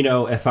sure.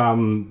 If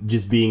I'm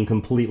just being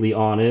completely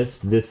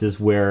honest, this is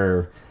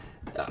where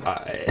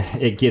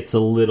it gets a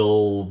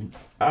little,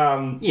 I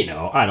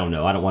don't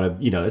know. I don't want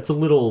to, it's a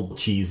little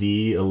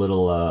cheesy, a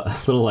little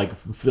like,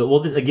 well,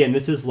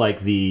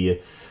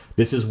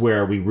 this is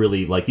where we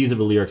really, like, these are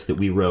the lyrics that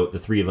we wrote, the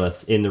 3 of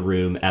us in the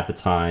room at the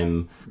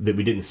time, that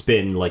we didn't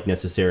spend, like,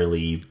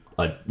 necessarily,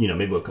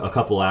 maybe a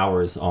couple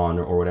hours on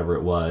or whatever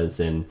it was.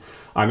 And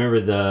I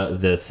remember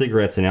the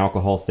cigarettes and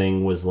alcohol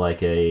thing was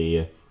like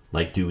is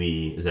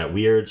that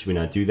weird? Should we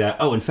not do that?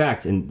 Oh, in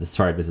fact, and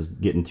sorry, this is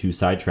getting too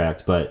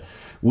sidetracked, but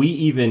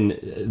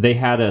Atlantic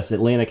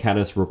had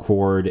us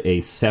record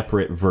a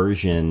separate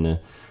version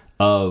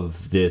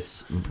of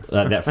this,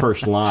 that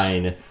first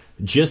line,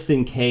 just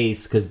in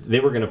case, because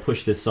they were going to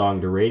push this song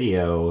to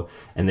radio,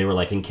 and they were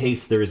like, in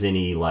case there's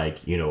any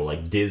like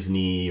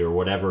Disney or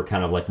whatever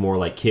kind of like more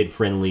like kid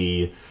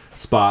friendly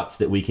spots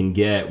that we can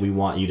get, we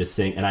want you to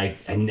sing. And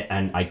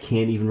I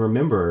can't even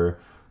remember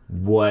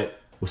what.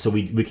 So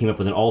we came up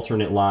with an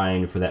alternate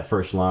line for that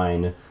first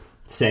line,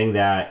 sang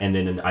that, and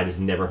then I just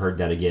never heard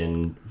that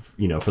again,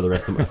 for the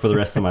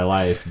rest of my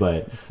life.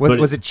 But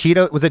was it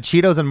Cheetos? Was it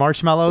Cheetos and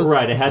marshmallows?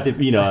 Right. It had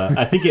to,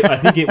 I think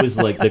it was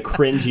like the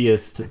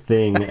cringiest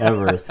thing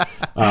ever.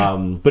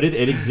 But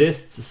it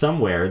exists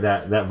somewhere,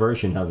 that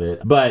version of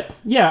it. But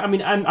yeah, I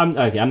mean,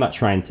 I'm not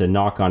trying to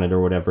knock on it or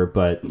whatever,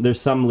 but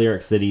there's some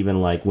lyrics that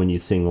even like when you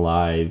sing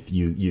live,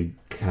 you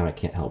kind of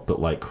can't help but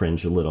like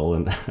cringe a little,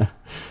 and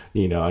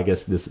I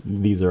guess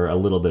these are a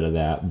little bit of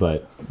that,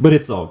 but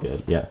it's all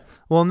good. Yeah.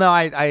 Well, no,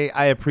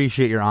 I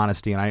appreciate your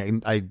honesty,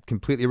 and I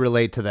completely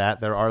relate to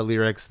that. There are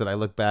lyrics that I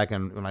look back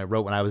and when I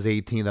wrote when I was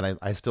 18 that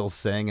I still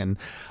sing, and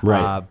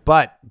right.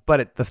 But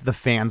the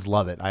fans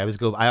love it. I always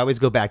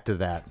go back to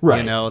that. Right.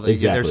 Exactly.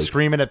 They're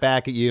screaming it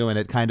back at you, and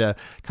it kind of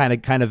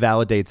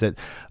validates it.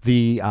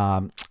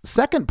 The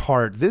second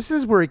part, this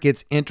is where it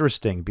gets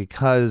interesting,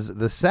 because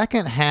the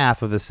second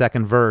half of the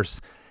second verse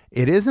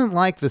it isn't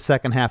like the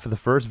second half of the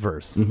first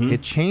verse.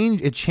 It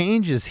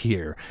changes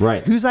here.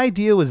 Right. Whose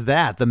idea was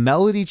that? The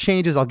melody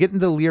changes. I'll get into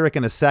the lyric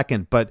in a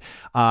second, but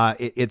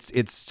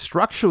it's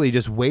structurally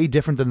just way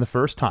different than the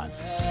first time.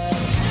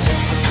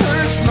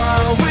 Her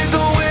smile with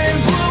the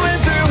wind blowing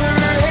through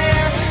her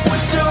hair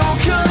was so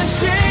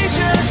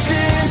contagious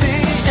in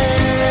the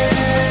air,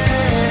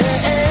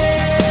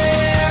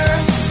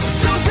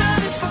 so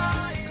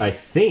satisfying. I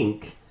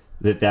think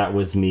that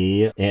was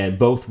me, and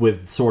both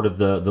with sort of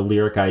the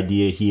lyric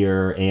idea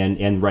here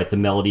and right, the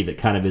melody that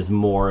kind of is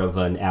more of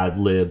an ad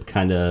lib,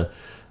 kind of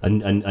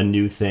a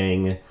new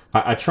thing.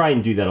 I try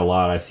and do that a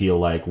lot. I feel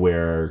like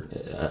where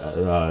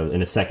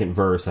in a second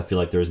verse, I feel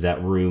like there's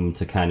that room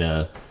to kind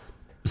of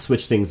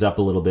switch things up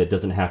a little bit. It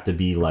doesn't have to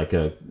be like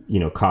a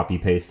copy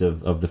paste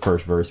of the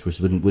first verse, which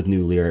with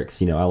new lyrics.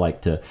 I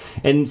like to,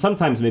 and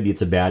sometimes maybe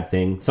it's a bad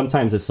thing.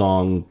 Sometimes a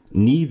song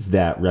needs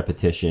that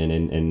repetition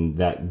and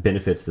that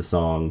benefits the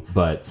song.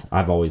 But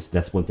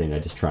that's one thing I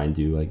just try and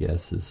do, I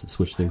guess, is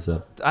switch things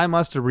up. I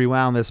must have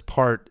rewound this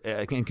part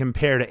and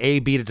compared A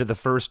beat it to the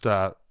first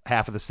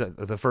half of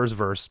the first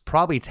verse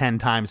probably 10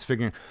 times,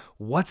 figuring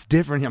what's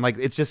different here. I'm like,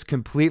 it's just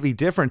completely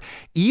different,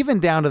 even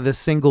down to the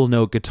single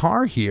note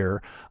guitar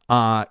here.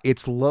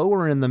 It's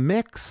lower in the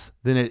mix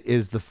than it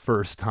is the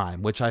first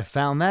time, which I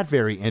found that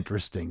very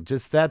interesting.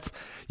 Just that's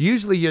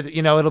usually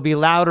it'll be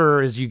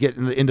louder as you get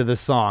into the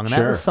song, and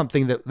Sure. that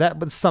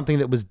was something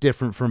that was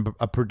different from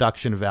a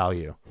production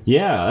value.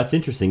 Yeah, that's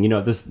interesting.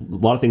 There's a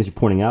lot of things you're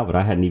pointing out, but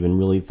I hadn't even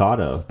really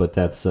thought of. But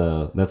that's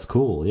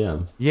cool. Yeah.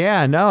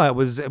 Yeah, no, it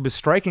was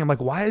striking. I'm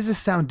like, why does this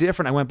sound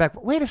different? I went back.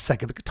 Wait a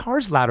second, the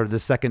guitar's louder the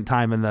second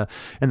time in the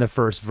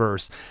first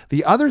verse.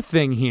 The other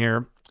thing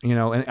here,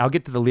 and I'll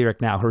get to the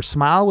lyric now. Her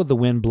smile with the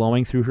wind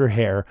blowing through her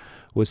hair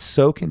was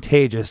so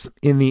contagious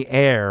in the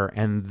air,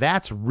 and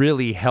that's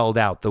really held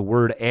out, the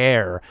word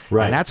air.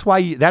 Right. And that's why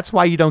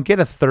you don't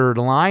get a third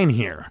line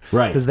here.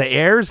 Right. Because the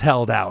air's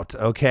held out,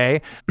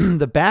 okay?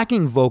 The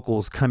backing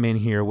vocals come in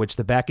here, which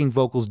the backing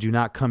vocals do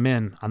not come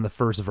in on the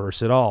first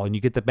verse at all. And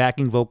you get the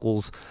backing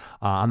vocals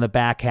on the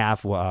back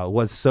half,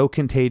 was so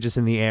contagious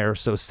in the air,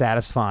 so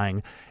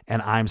satisfying,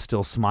 and I'm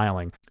still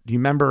smiling. Do you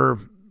remember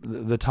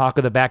the talk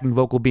of the backing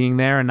vocal being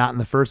there and not in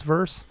the first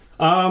verse?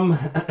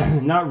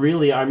 Not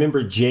really. I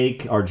remember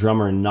Jake, our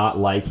drummer, not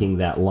liking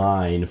that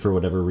line for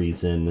whatever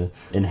reason,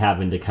 and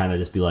having to kind of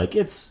just be like,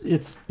 it's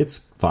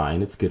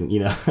fine, it's good,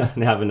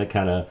 and having to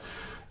kind of,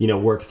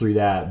 work through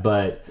that.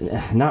 But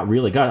not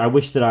really. God, I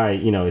wish that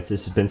it's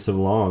just been so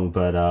long,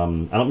 but I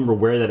don't remember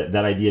where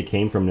that idea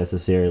came from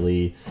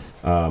necessarily.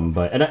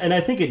 But I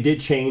think it did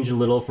change a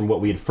little from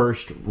what we had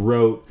first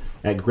wrote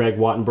at Greg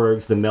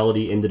Wattenberg's. The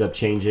melody ended up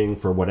changing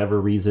for whatever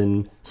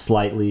reason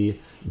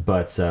slightly,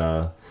 but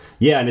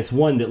yeah, and it's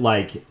one that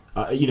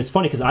it's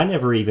funny because I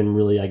never even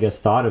really, I guess,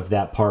 thought of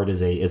that part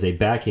as a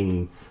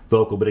backing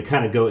vocal, but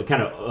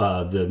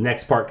the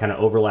next part kind of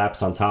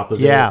overlaps on top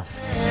of it. Yeah.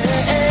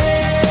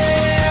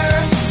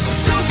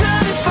 So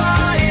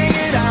satisfying,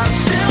 and I'm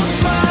still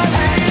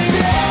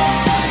smiling.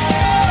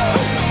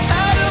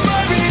 Out of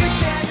my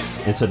reach.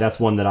 And so that's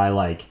one that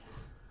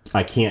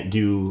I can't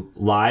do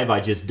live. I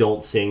just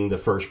don't sing the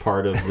first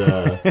part of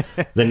the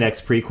the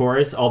next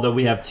pre-chorus. Although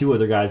we have two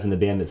other guys in the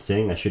band that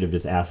sing, I should have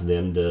just asked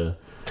them to,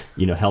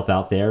 help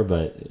out there.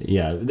 But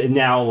yeah,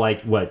 now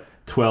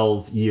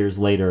 12 years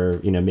later,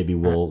 maybe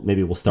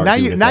we'll start.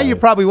 Now you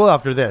probably will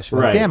after this.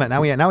 Right. Right. Damn it!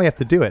 Now we have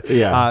to do it.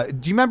 Yeah.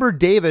 Do you remember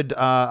David,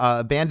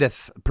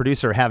 Bandith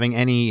producer, having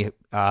any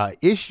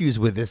issues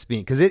with this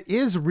being, because it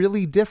is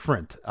really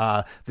different,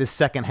 this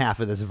second half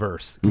of this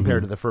verse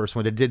compared to the first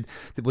one?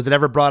 Was it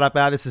ever brought up,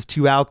 this is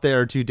too out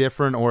there or too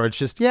different, or it's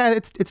just,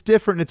 it's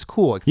different and it's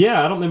cool?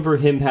 Yeah, I don't remember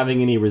him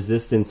having any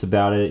resistance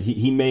about it.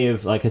 He may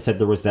have, like I said,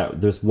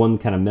 there's one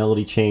kind of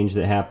melody change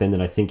that happened,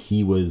 and I think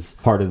he was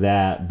part of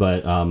that,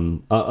 but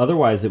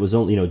otherwise it was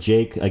only,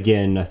 Jake,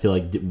 again, I feel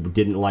like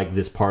didn't like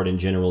this part in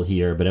general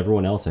here, but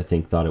everyone else, I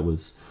think, thought it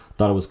was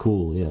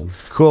cool. Yeah.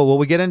 Cool. Well,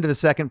 we get into the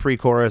second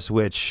pre-chorus,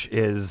 which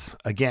is,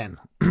 again,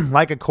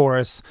 like a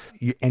chorus,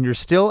 and you're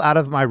still out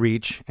of my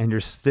reach, and you're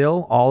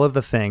still all of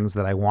the things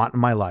that I want in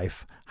my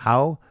life.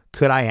 How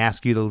could I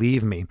ask you to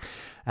leave me?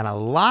 And a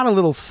lot of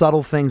little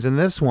subtle things in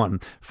this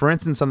one. For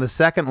instance, on the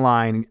second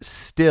line,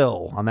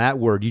 still, on that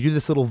word, you do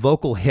this little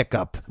vocal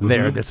hiccup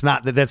there that's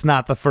not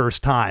the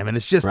first time. And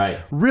it's just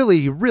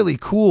really, really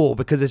cool,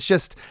 because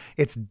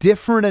it's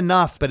different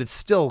enough, but it's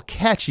still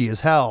catchy as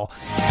hell.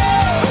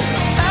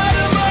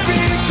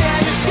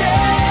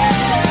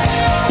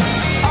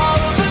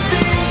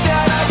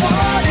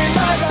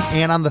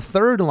 And on the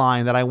third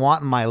line, that I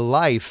want in my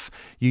life,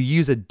 you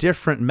use a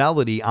different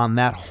melody on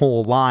that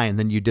whole line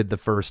than you did the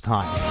first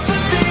time.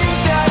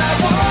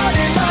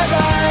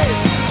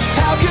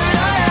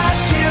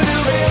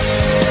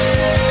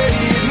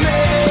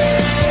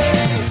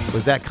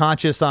 Was that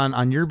conscious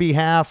on your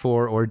behalf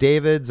or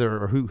David's,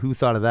 or who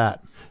thought of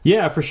that?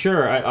 Yeah, for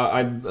sure.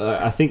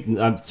 I think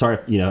I'm sorry,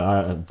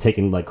 I'm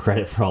taking like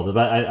credit for all that,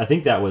 but I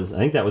think that was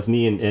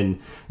me, and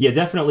yeah,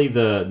 definitely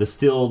the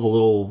still, the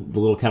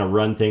little kind of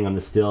run thing on the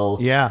still.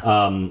 Yeah.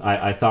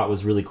 I thought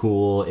was really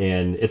cool,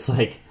 and it's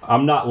like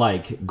I'm not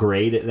like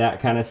great at that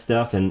kind of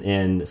stuff,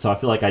 and so I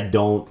feel like I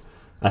don't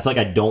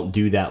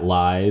do that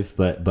live,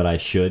 but I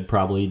should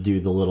probably do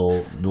the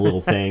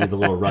little thing, the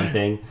little run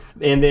thing.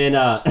 And then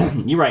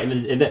you're right,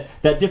 and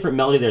that different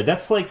melody there.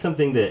 That's like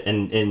something that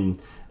and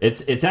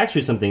it's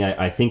actually something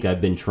I think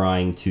I've been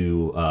trying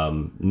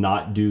to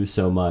not do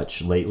so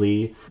much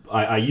lately.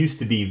 I used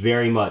to be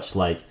very much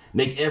like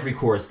make every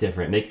chorus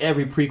different, make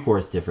every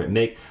pre-chorus different.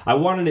 I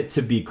wanted it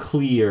to be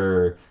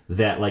clear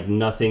that like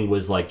nothing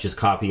was like just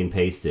copy and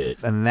pasted.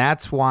 And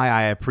that's why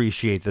I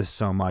appreciate this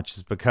so much,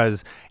 is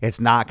because it's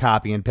not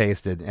copy and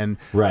pasted. And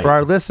right.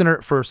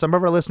 For some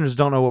of our listeners who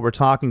don't know what we're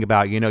talking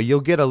about, you'll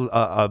get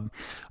a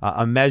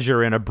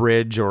measure in a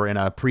bridge or in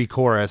a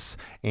pre-chorus,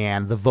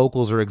 and the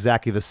vocals are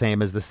exactly the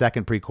same as the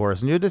second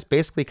pre-chorus, and you'll just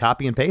basically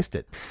copy and paste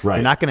it. Right.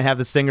 You're not going to have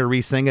the singer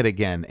re-sing it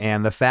again.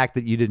 And the fact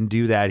that you didn't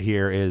do that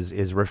here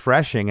is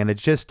refreshing, and it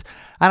just,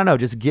 I don't know,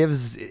 just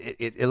gives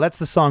it lets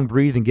the song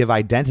breathe and give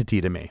identity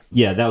to me.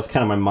 Yeah, that was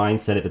kind of my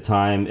mindset at the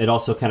time. It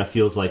also kind of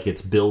feels like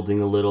it's building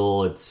a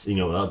little. It's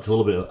it's a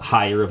little bit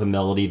higher of a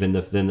melody than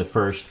the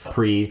first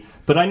pre.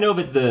 But I know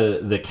that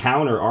the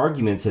counter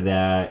argument to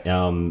that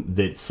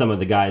that some of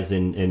the guys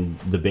in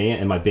the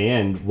band and my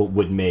band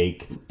would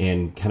make,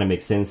 and kind of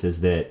make sense,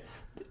 is that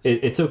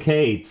it's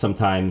okay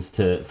sometimes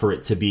for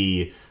it to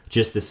be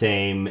just the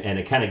same, and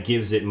it kind of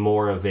gives it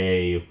more of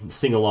a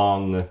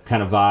sing-along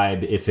kind of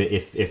vibe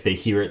if they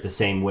hear it the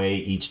same way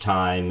each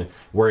time.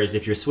 Whereas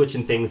if you're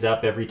switching things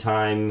up every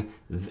time,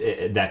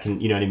 that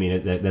can, you know what I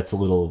mean? That's a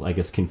little, I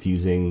guess,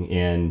 confusing.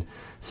 And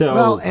so,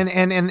 well, and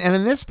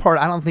in this part,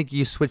 I don't think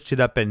you switched it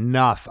up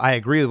enough. I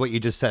agree with what you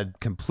just said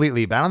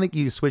completely, but I don't think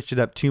you switched it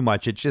up too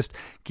much. It just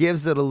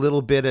gives it a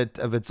little bit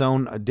of its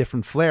own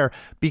different flair,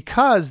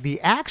 because the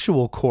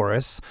actual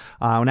chorus,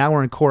 now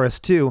we're in chorus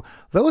 2,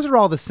 those are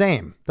all the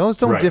same. Those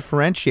don't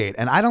differentiate,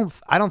 and I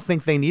don't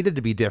think they needed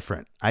to be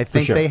different. I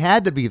think they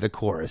had to be the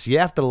chorus. You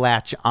have to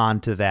latch on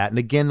to that. And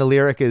again, the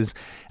lyric is,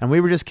 and we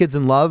were just kids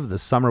in love. The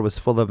summer was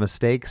full of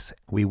mistakes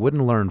we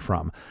wouldn't learn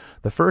from.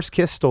 The first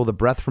kiss stole the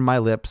breath from my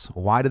lips.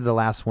 Why did the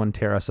last one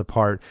tear us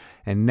apart?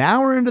 And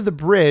now we're into the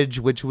bridge,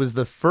 which was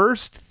the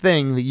first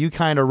thing that you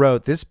kind of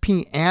wrote. This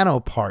piano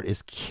part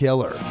is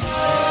killer.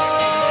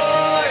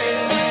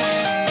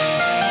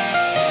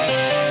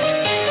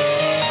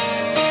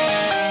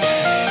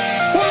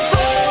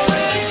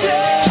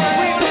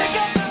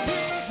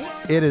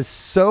 It is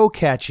so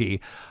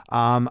catchy.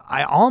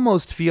 I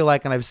almost feel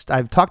like, and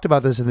I've talked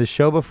about this in the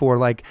show before,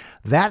 like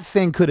that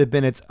thing could have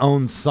been its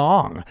own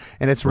song,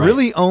 and it's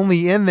really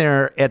only in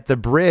there at the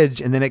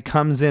bridge, and then it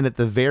comes in at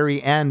the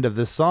very end of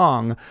the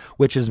song,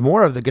 which is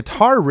more of the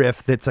guitar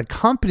riff that's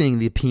accompanying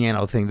the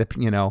piano thing.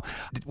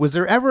 Was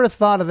there ever a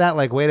thought of that?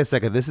 Like, wait a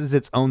second, this is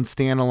its own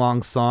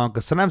standalone song?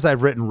 Because sometimes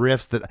I've written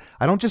riffs that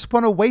I don't just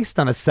want to waste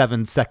on a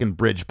 7-second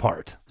bridge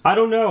part. I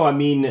don't know. I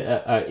mean,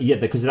 yeah,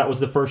 because that was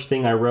the first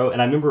thing I wrote,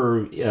 and I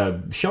remember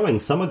showing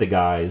some of the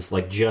guys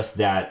like just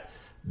that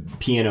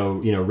piano,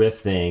 riff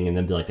thing, and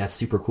then be like, "That's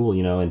super cool,"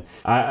 And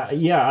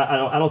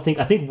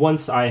I think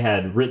once I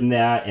had written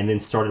that and then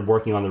started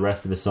working on the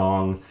rest of the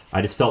song,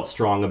 I just felt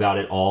strong about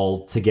it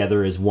all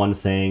together as one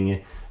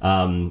thing.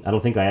 I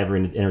don't think I ever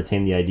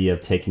entertained the idea of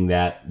taking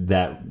that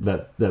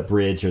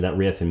bridge or that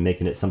riff and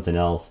making it something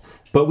else.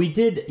 But we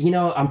did.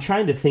 I'm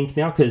trying to think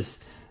now,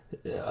 because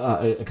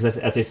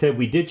as I said,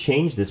 we did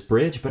change this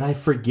bridge, but I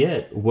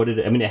forget what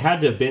it. I mean, it had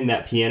to have been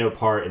that piano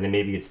part, and then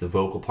maybe it's the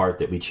vocal part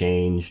that we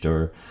changed,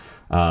 or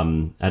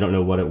I don't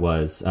know what it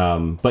was.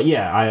 But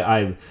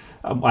yeah,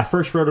 I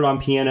first wrote it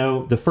on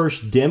piano. The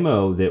first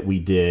demo that we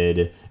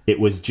did, it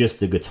was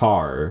just the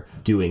guitar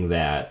doing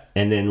that,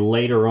 and then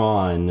later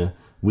on,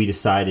 we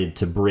decided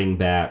to bring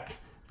back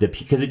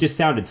because it just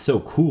sounded so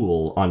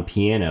cool on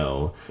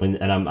piano,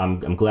 and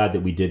I'm glad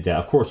that we did that.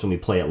 Of course, when we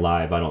play it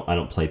live, I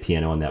don't play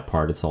piano on that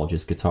part; it's all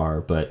just guitar.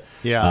 But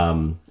yeah,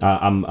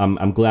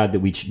 I'm glad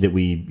that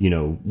we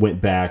went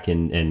back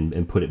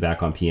and put it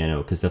back on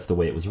piano, because that's the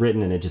way it was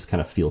written, and it just kind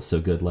of feels so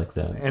good like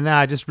that. And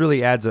it just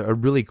really adds a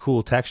really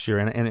cool texture.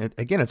 And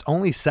again, it's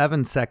only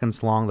 7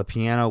 seconds long, the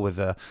piano with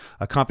a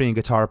accompanying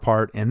guitar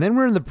part, and then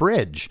we're in the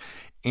bridge.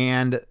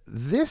 And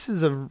this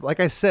is, like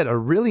I said, a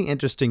really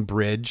interesting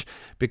bridge,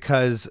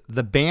 because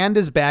the band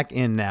is back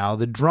in now.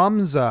 The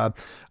drums are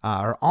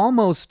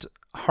almost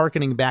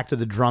hearkening back to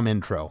the drum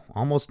intro,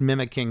 almost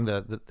mimicking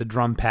the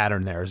drum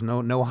pattern there. There's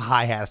no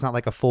hi-hat. It's not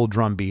like a full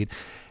drum beat.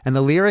 And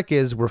the lyric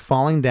is, we're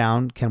falling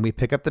down. Can we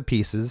pick up the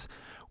pieces?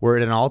 We're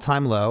at an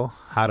all-time low.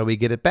 How do we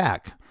get it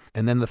back?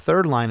 And then the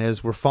third line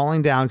is, we're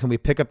falling down. Can we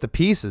pick up the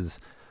pieces?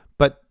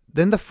 But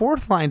then the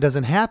fourth line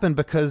doesn't happen,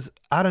 because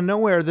out of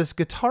nowhere, this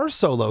guitar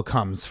solo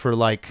comes for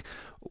like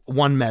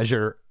one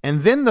measure,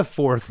 and then the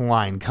fourth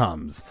line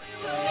comes.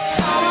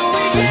 How do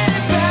we get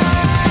back?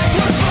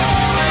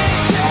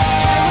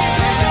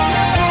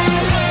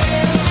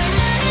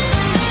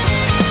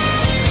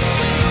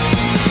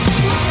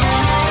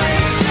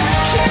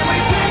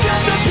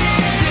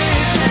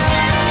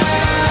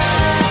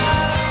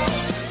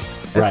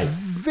 That's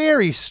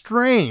very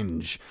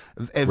strange,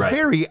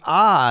 very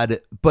odd,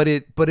 but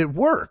it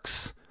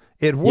works.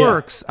 It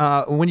works.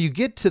 When you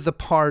get to the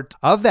part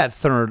of that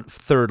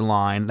third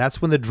line,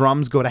 that's when the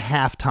drums go to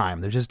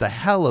halftime. There's just a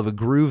hell of a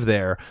groove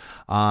there.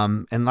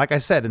 And like I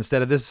said,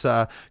 instead of this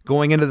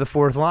going into the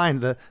fourth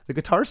line, the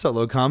guitar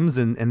solo comes,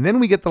 and then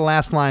we get the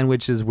last line,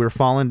 which is, "We're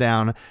falling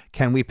down.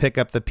 Can we pick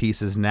up the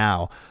pieces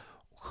now?"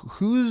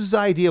 Whose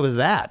idea was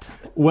that?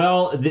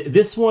 Well,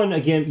 this one,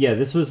 again,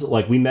 this was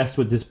like, we messed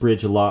with this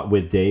bridge a lot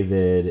with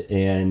David,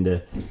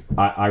 and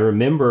I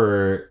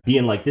remember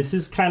being like, this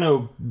is kind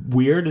of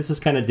weird, this is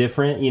kind of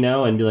different,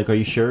 and be like, are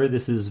you sure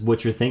this is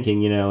what you're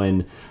thinking,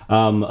 and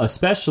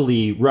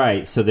especially,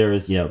 right, so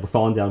there's, we're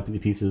falling down to the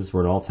pieces,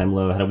 we're at an all-time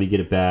low, how do we get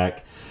it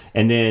back?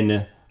 And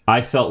then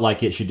I felt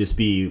like it should just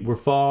be, we're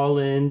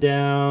falling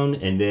down,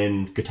 and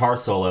then guitar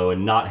solo,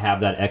 and not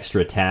have that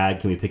extra tag.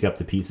 Can we pick up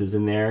the pieces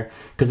in there?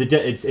 Because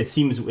it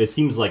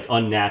seems like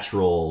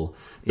unnatural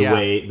the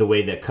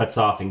way that cuts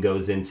off and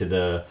goes into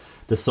the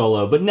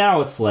solo. But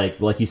now it's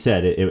like you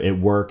said, it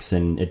works,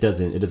 and it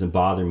doesn't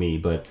bother me.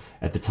 But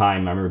at the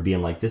time, I remember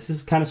being like, this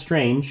is kind of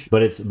strange,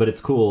 but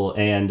it's cool.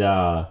 And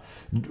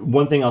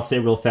one thing I'll say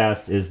real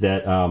fast is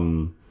that.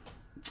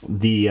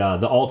 The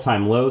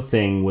all-time low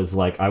thing was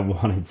like, I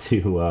wanted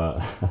to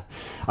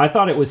I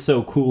thought it was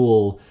so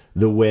cool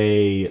the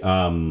way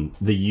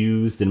the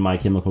Used and My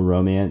Chemical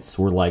Romance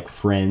were like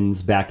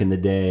friends back in the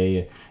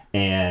day,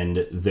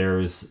 and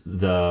there's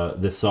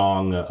the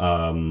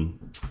song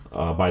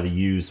by the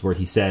Used where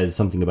he says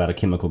something about a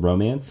chemical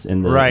romance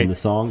in the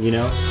song,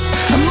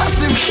 I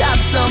must have caught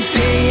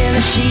something in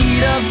the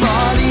heat of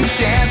all these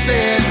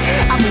dances.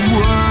 I'm a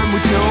worm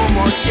with no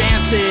more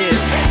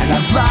chances, and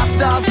I've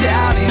lost all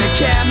doubt in a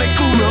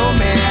chemical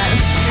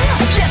romance.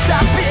 I guess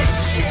I've been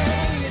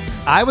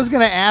chilling. I was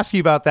going to ask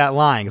you about that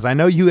line, because I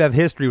know you have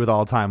history with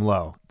All Time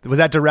Low. Was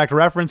that direct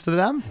reference to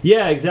them?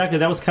 Yeah, exactly.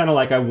 That was kind of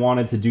like, I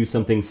wanted to do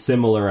something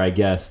similar, I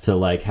guess, to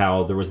like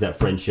how there was that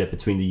friendship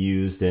between the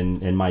Used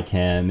and My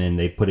Chem, and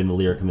they put in the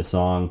lyric in the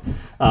song.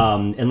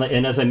 And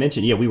as I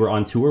mentioned, we were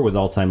on tour with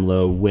All Time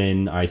Low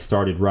when I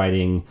started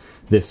writing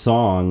this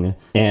song,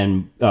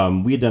 and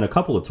we had done a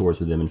couple of tours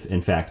with them,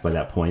 in fact, by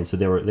that point. So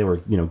they were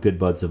good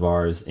buds of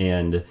ours.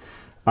 And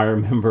I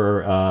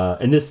remember,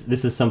 and this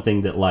is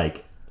something that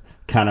like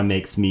kind of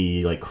makes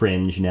me like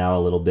cringe now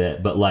a little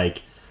bit, but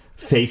like,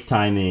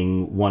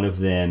 FaceTiming one of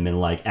them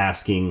and like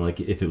asking like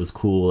if it was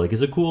cool, like,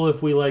 is it cool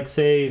if we like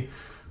say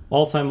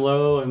All Time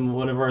Low and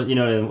one of our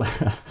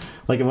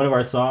like in one of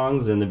our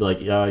songs, and they'd be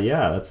like,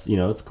 yeah, that's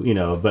it's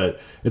but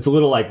it's a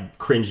little like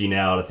cringy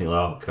now to think,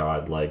 oh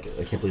god, like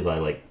I can't believe I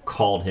like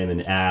called him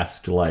and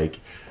asked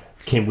like,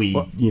 can we,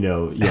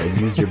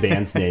 use your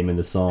band's name in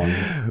the song?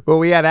 Well,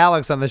 we had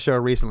Alex on the show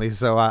recently,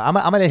 so I'm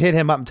going to hit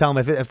him up and tell him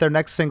if their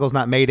next single's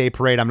not Mayday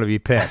Parade, I'm going to be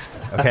pissed.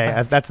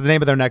 Okay, that's the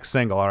name of their next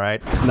single. All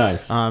right.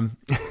 Nice.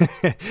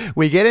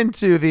 We get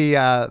into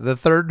the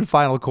third and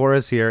final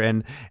chorus here,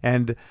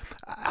 and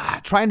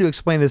trying to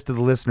explain this to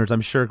the listeners.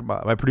 I'm sure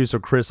my producer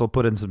Chris will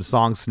put in some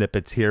song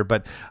snippets here,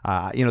 but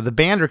the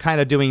band are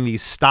kind of doing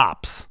these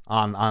stops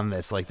on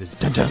this, like this.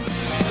 Dun, dun.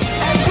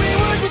 And we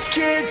were just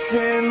kids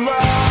in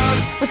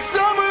love. The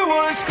summer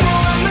was full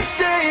of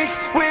mistakes.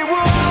 We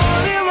would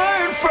only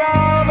learn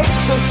from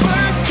the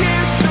first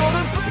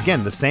kiss.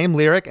 Again, the same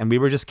lyric, and we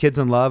were just kids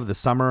in love. The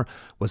summer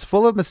was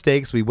full of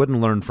mistakes we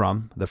wouldn't learn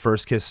from. The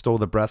first kiss stole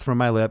the breath from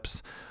my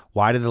lips.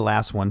 Why did the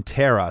last one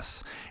tear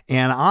us?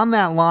 And on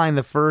that line,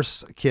 the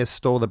first kiss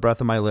stole the breath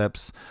of my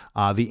lips,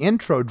 the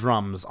intro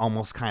drums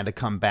almost kind of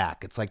come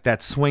back. It's like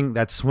that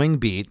swing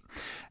beat.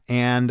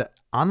 And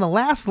on the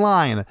last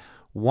line,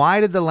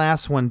 why did the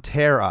last one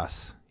tear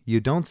us? You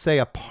don't say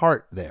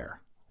apart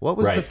there. What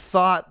was the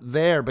thought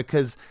there?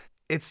 Because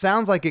it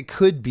sounds like it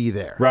could be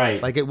there.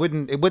 Right. Like it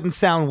wouldn't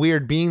sound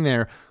weird being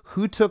there.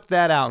 Who took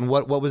that out, and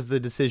what was the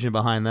decision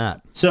behind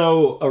that?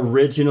 So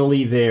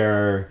originally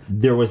there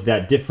was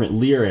that different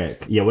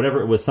lyric. Yeah,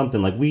 whatever it was,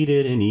 something like, we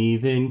didn't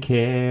even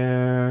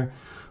care.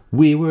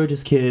 We were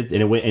just kids,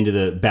 and it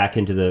went back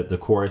into the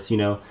chorus,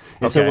 And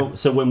okay.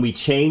 So when we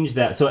changed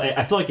that, so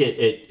I feel like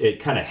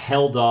it kind of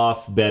held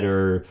off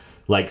better,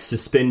 like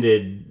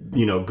suspended,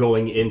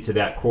 going into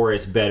that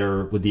chorus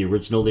better with the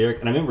original lyric.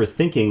 And I remember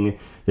thinking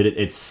that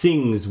it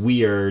sings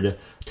weird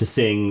to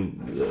sing,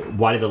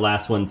 why did the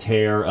last one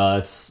tear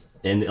us?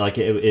 And like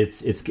it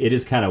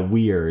is kind of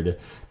weird.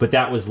 But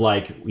that was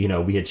like,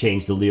 we had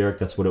changed the lyric.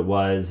 That's what it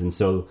was. And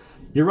so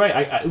you're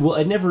right.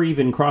 It never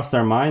even crossed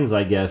our minds,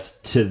 I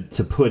guess,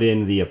 to put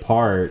in the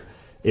apart.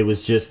 It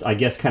was just, I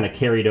guess, kind of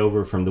carried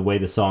over from the way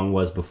the song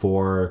was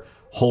before,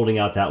 holding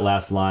out that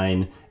last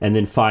line and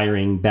then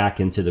firing back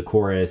into the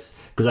chorus,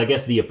 because I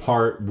guess the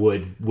apart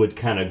would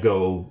kind of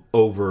go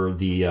over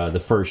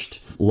the first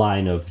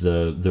line of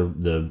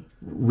the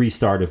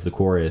restart of the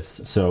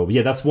chorus. So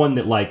yeah, that's one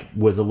that like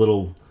was a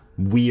little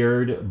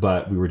weird,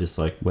 but we were just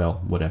like,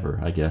 well, whatever,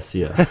 I guess.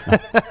 Yeah.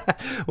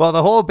 Well,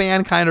 the whole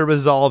band kind of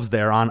resolves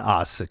there on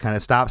us. It kind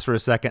of stops for a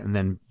second and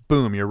then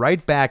boom, you're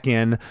right back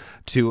in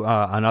to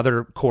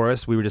another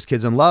chorus. We were just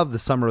kids in love. The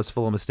summer was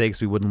full of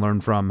mistakes we wouldn't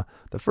learn from.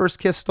 The first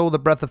kiss stole the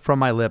breath from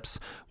my lips.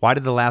 Why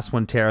did the last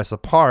one tear us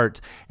apart?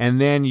 And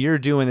then you're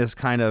doing this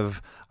kind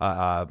of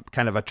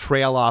a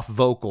trail off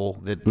vocal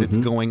that's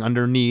going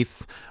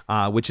underneath,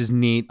 which is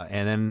neat.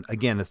 And then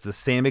again, it's the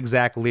same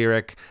exact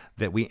lyric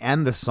that we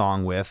end the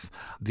song with.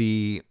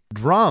 The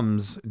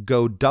drums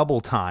go double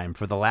time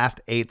for the last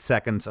 8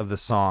 seconds of the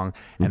song,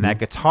 and that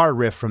guitar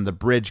riff from the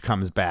bridge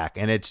comes back,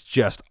 and it's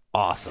just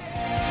awesome.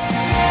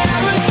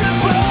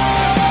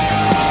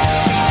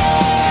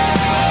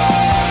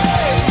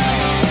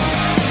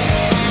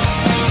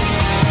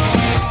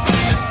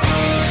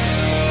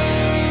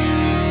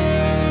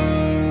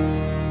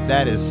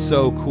 That is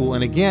so cool.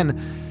 And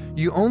again,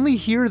 you only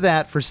hear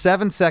that for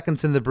 7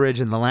 seconds in the bridge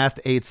and the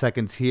last 8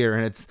 seconds here.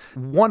 And it's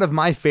one of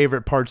my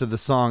favorite parts of the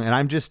song. And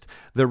I'm just,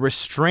 the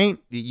restraint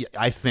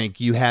I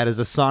think you had as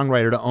a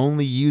songwriter to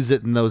only use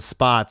it in those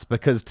spots,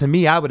 because to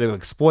me, I would have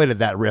exploited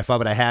that riff. I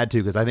would have had to,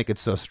 because I think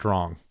it's so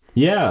strong.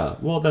 Yeah,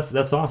 well,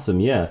 that's awesome.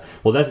 Yeah,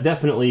 well, that's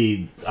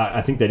definitely.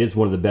 I think that is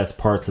one of the best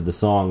parts of the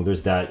song.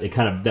 There's that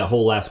that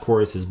whole last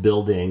chorus is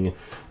building,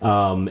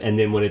 and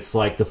then when it's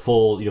like the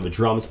full, the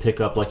drums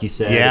pick up, like you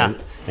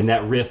said, and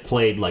that riff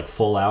played like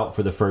full out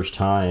for the first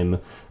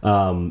time.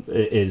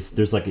 There's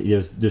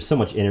so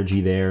much energy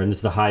there, and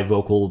there's the high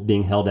vocal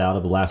being held out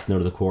of the last note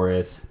of the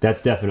chorus.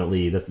 That's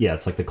definitely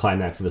it's like the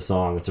climax of the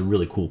song. It's a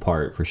really cool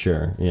part for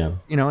sure. Yeah,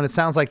 and it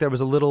sounds like there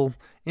was a little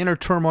inner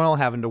turmoil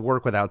having to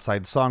work with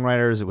outside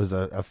songwriters. It was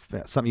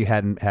something you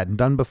hadn't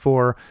done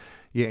before.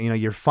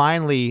 You're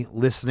finally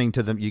listening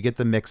to them. You get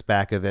the mix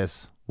back of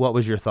this. What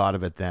was your thought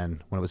of it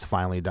then when it was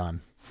finally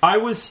done? I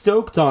was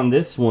stoked on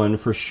this one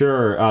for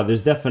sure.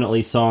 There's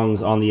definitely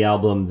songs on the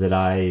album that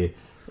I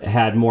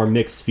had more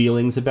mixed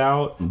feelings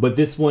about, but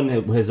this one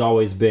has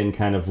always been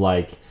kind of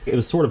like, it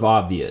was sort of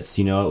obvious,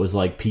 it was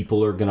like,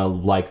 people are gonna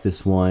like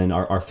this one,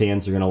 our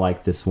fans are gonna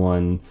like this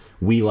one,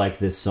 we like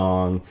this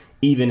song,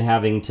 even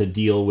having to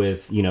deal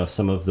with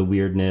some of the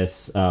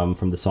weirdness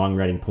from the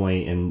songwriting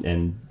point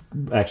and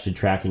actually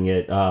tracking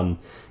it,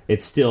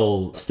 it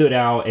still stood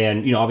out.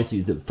 And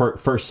obviously the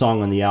first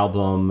song on the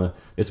album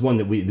is one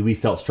that we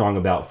felt strong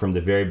about from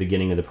the very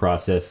beginning of the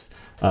process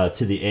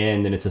to the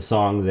end, and it's a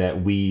song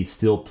that we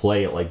still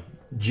play at like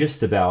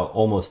just about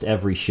almost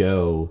every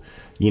show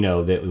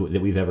that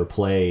we've ever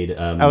played.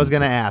 I was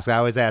going to ask. I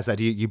always ask that.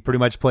 You pretty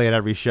much play at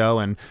every show,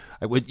 and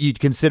you'd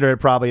consider it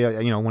probably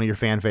one of your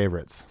fan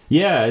favorites.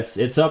 Yeah,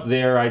 it's up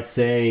there, I'd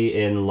say,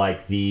 in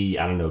like the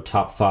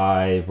top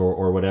 5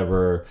 or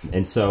whatever.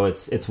 And so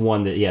it's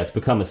one that it's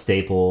become a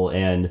staple.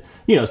 And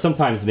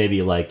sometimes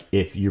maybe like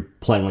if you're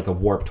playing like a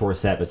Warped Tour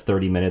set that's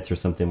 30 minutes or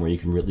something where you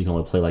can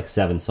only play like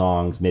 7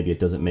 songs, maybe it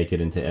doesn't make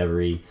it into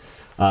every.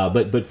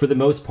 But for the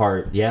most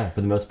part,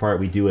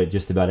 we do it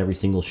just about every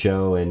single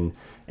show, and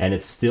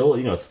it's still,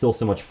 it's still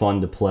so much fun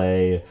to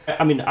play.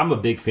 I mean, I'm a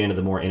big fan of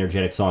the more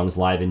energetic songs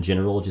live in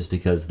general, just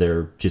because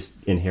they're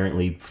just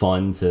inherently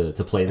fun to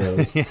play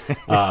those.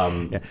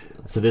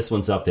 So this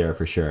one's up there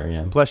for sure.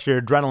 Yeah. Plus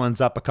your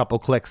adrenaline's up a couple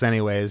clicks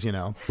anyways,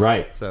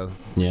 Right. So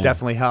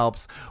definitely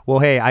helps. Well,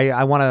 hey,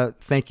 I want to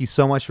thank you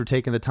so much for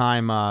taking the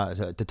time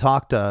to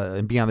talk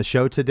and be on the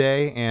show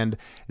today. And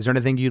is there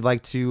anything you'd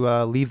like to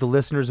leave the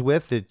listeners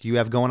with that you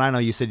have going on? I know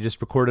you said you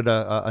just recorded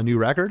a new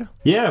record.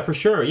 Yeah, for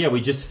sure. Yeah,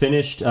 we just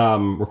finished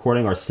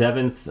recording our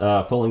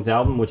 7th full-length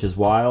album, which is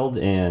wild,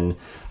 and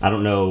I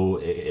don't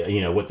know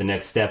what the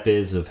next step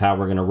is of how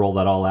we're going to roll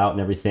that all out and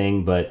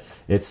everything, but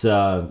it's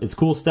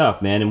cool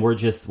stuff, man, and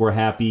we're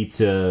happy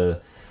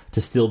to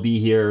still be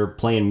here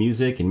playing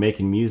music and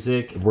making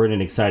music. We're in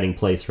an exciting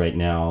place right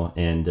now,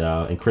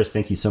 and Chris,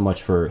 thank you so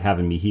much for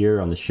having me here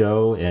on the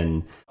show.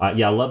 And I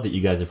love that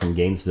you guys are from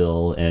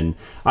Gainesville, and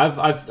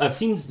I've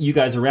seen you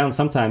guys around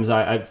sometimes.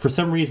 I for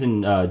some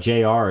reason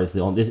JR is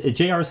the only. Is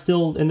JR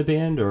still in the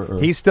band or?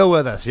 He's still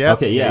with us. Yeah.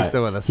 Okay. Yeah. He's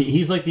still with us.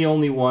 He's like the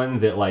only one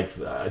that like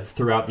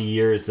throughout the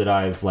years that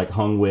I've like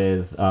hung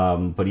with.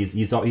 But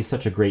he's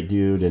such a great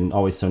dude and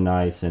always so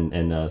nice,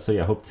 and so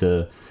I hope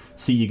to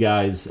see you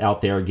guys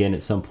out there again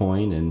at some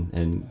point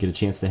and get a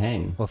chance to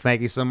hang. Well,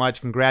 thank you so much.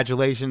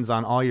 Congratulations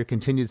on all your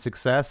continued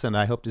success, and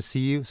I hope to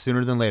see you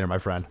sooner than later, my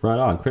friend. Right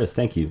on, Chris.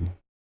 Thank you.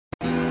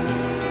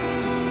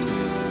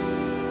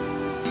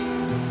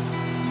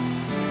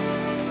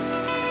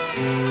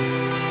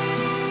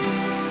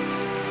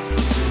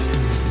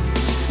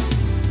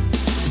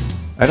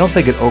 I don't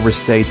think it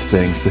overstates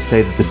things to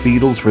say that the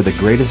Beatles were the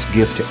greatest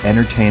gift to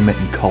entertainment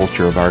and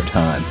culture of our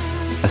time,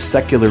 a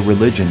secular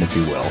religion, if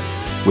you will,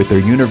 with their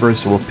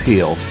universal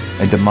appeal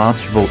and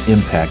demonstrable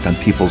impact on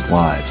people's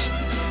lives.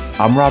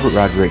 I'm Robert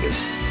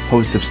Rodriguez,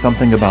 host of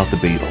Something About the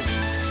Beatles.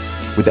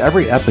 With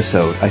every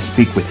episode, I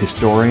speak with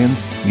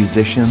historians,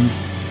 musicians,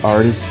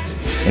 artists,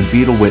 and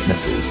Beatle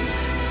witnesses,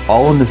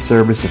 all in the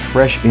service of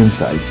fresh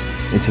insights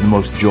into the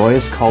most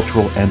joyous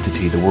cultural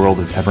entity the world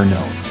has ever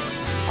known.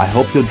 I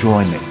hope you'll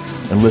join me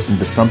and listen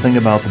to Something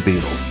About the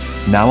Beatles,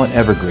 now on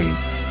Evergreen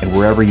and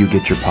wherever you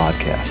get your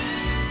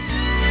podcasts.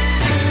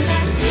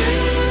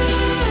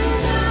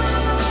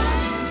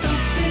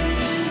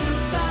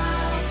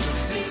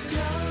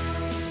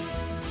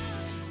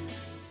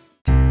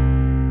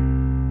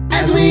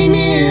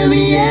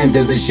 end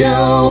of the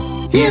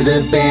show. Here's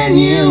a band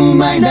you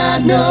might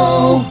not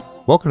know.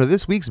 Welcome to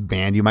this week's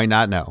Band You Might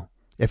Not Know.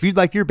 If you'd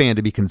like your band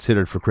to be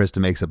considered for Krista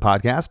Makes a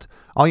Podcast,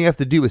 all you have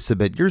to do is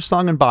submit your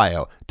song and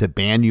bio to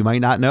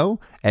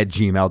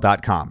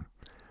bandyoumightnotknow@gmail.com.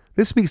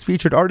 This week's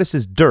featured artist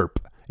is Derp,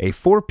 a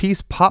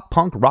 4-piece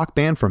pop-punk rock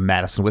band from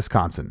Madison,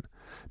 Wisconsin.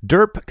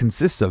 Derp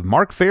consists of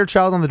Mark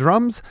Fairchild on the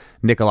drums,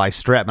 Nikolai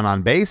Stratman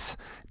on bass,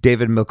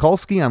 David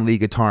Mikulski on lead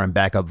guitar and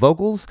backup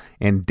vocals,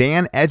 and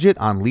Dan Edgett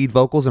on lead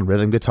vocals and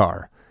rhythm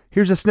guitar.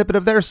 Here's a snippet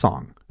of their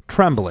song,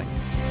 Trembling.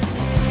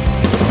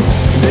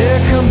 There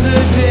comes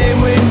a day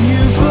when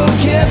you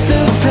forget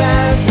the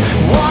past,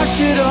 wash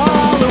it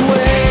all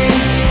away.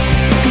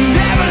 And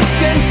ever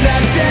since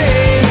that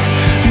day,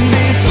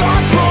 these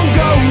thoughts won't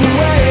go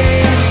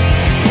away.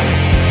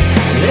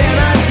 And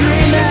I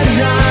dream at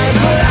night,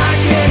 but I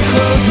can't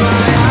close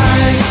my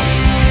eyes.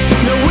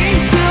 No, we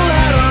still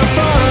had our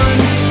fun,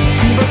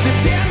 but the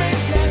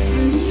damage has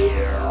been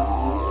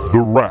done.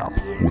 The Wrap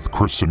with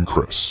Chris and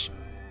Chris.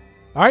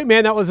 All right,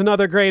 man, that was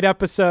another great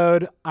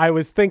episode. I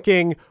was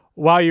thinking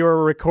while you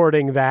were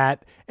recording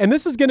that, and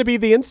this is going to be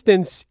the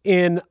instance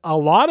in a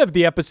lot of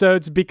the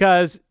episodes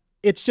because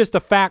it's just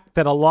a fact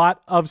that a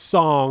lot of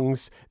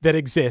songs that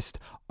exist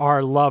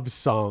are love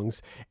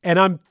songs. And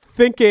I'm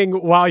thinking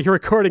while you're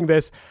recording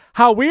this,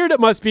 how weird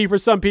it must be for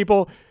some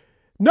people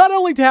not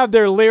only to have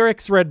their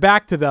lyrics read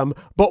back to them,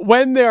 but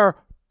when they're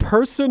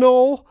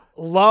personal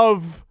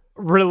love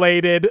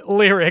related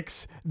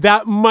lyrics,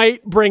 that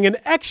might bring an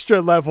extra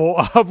level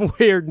of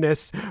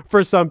weirdness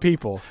for some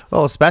people.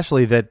 Well,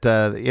 especially that,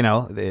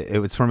 it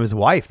was from his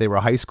wife. They were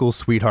high school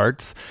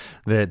sweethearts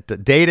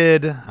that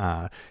dated.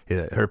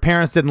 Her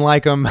parents didn't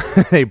like him.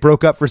 They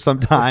broke up for some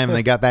time and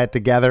they got back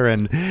together.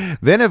 And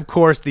then, of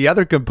course, the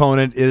other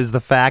component is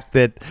the fact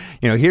that,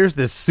 here's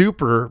this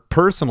super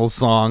personal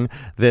song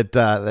that,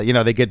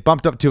 they get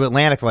bumped up to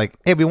Atlantic like,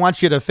 hey, we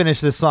want you to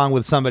finish this song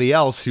with somebody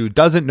else who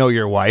doesn't know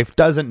your wife,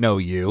 doesn't know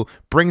you,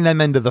 bring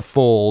them into the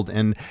fold.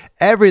 And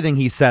everything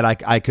he said,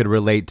 I could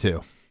relate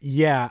to.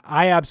 Yeah,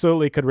 I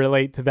absolutely could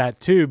relate to that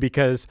too,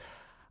 because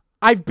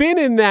I've been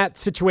in that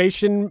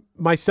situation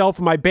myself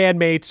and my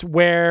bandmates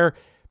where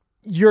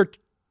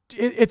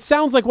it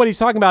sounds like what he's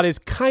talking about is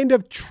kind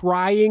of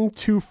trying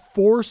to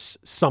force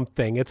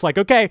something. It's like,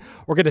 okay,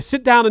 we're going to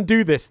sit down and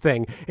do this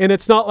thing. And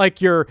it's not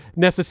like you're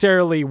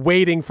necessarily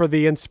waiting for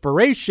the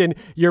inspiration.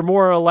 You're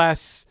more or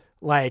less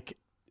like,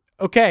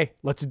 okay,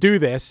 let's do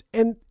this.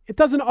 And it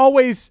doesn't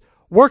always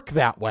work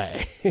that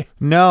way.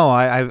 No,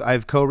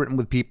 I've co-written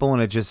with people,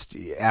 and it just,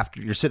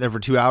 after you're sitting there for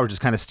 2 hours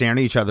just kind of staring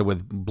at each other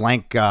with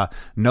blank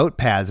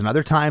notepads, and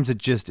other times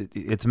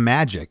it's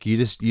magic. You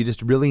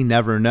just really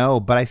never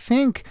know. But I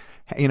think,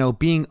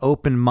 being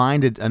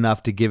open-minded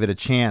enough to give it a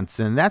chance,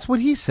 and that's what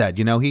he said.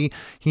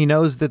 He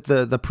knows that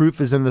the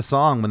proof is in the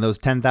song. When those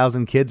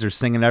 10,000 kids are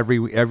singing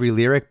every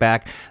lyric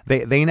back,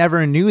 they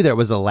never knew there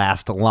was a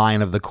last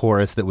line of the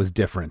chorus that was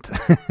different.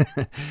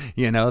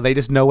 They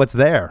just know what's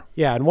there.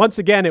 Yeah, and once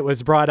again, it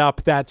was brought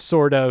up that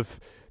sort of,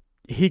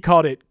 he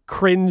called it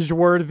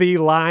cringeworthy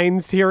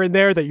lines here and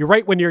there that you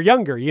write when you're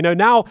younger.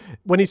 Now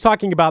when he's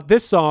talking about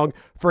this song,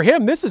 for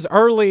him, this is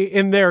early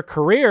in their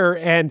career,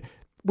 and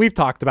we've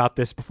talked about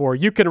this before.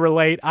 You can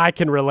relate. I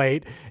can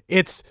relate.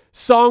 It's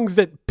songs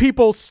that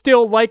people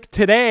still like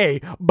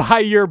today by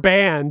your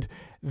band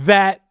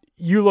that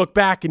you look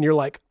back and you're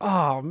like,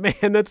 oh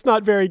man, that's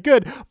not very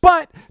good.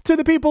 But to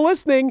the people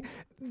listening,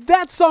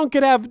 that song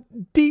could have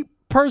deep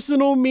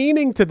personal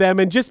meaning to them.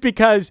 And just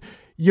because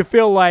you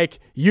feel like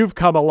you've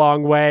come a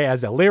long way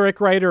as a lyric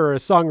writer or a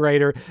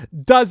songwriter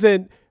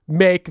doesn't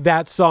make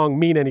that song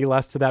mean any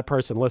less to that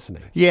person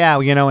listening. Yeah,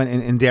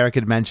 and Derek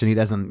had mentioned he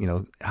doesn't,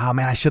 oh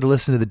man, I should have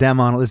listened to the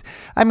demo.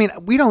 I mean,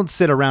 we don't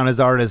sit around as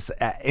artists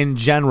in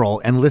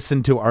general and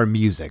listen to our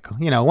music.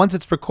 Once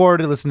it's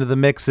recorded, listen to the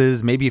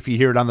mixes, maybe if you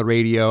hear it on the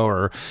radio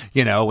or,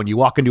 when you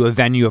walk into a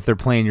venue if they're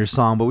playing your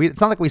song. But it's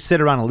not like we sit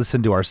around and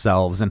listen to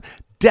ourselves, and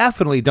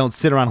definitely don't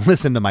sit around and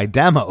listen to my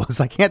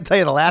demos. I can't tell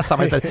you the last time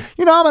I said,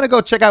 I'm going to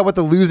go check out what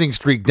the Losing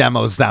Streak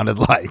demos sounded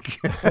like.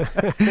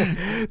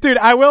 Dude,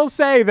 I will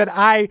say that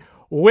I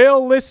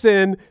will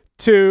listen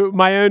to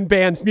my own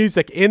band's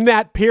music in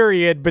that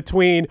period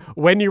between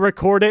when you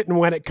record it and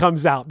when it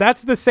comes out.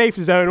 That's the safe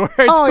zone where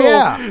it's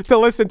cool to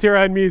listen to your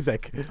own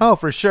music. Oh,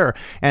 for sure.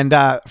 And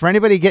for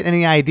anybody getting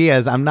any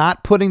ideas, I'm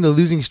not putting the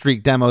Losing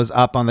Streak demos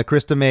up on the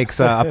Krista Makes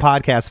a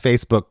Podcast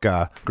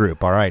Facebook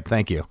group. All right.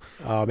 Thank you.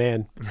 Oh,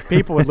 man.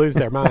 People would lose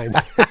their minds.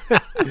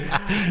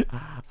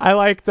 I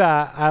liked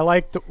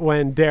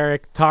when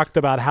Derek talked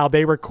about how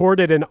they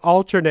recorded an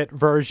alternate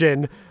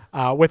version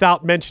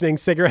without mentioning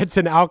cigarettes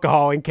and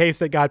alcohol in case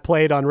it got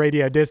played on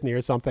Radio Disney or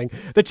something.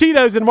 The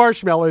Cheetos and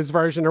Marshmallows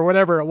version or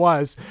whatever it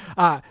was.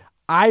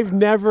 I've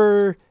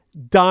never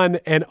done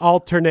an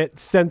alternate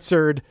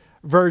censored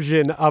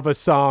version of a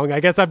song. I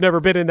guess I've never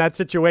been in that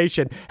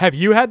situation. Have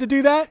you had to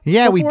do that?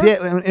 Yeah, before? we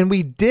did. And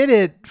we did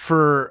it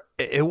for,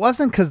 it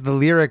wasn't because the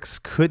lyrics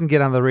couldn't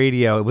get on the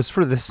radio. It was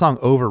for this song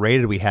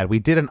Overrated we had. We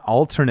did an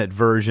alternate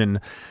version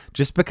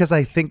just because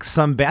I think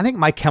I think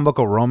My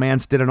Chemical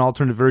Romance did an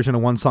alternate version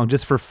of one song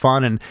just for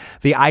fun. And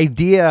the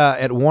idea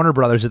at Warner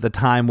Brothers at the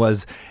time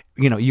was,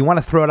 you want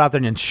to throw it out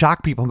there and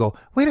shock people and go,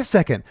 wait a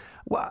second,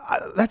 well,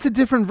 that's a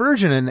different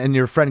version. And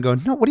your friend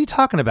going, no, what are you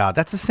talking about?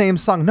 That's the same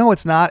song. No,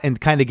 it's not. And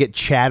kind of get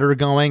chatter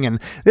going.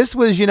 And this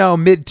was,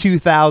 mid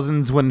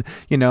 2000s when,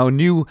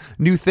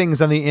 new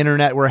things on the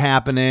internet were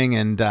happening.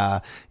 And,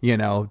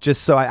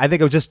 just so I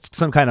think it was just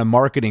some kind of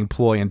marketing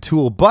ploy and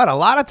tool. But a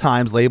lot of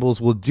times labels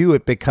will do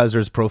it because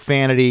there's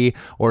profanity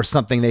or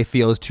something they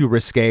feel is too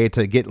risque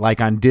to get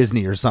like on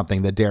Disney or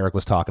something that Derek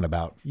was talking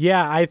about.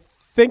 Yeah, I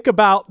think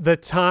about the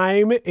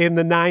time in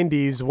the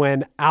 90s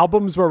when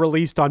albums were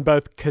released on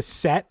both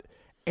cassette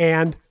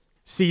and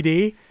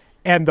CD.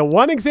 And the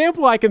one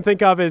example I can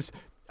think of is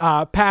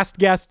past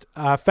guest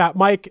Fat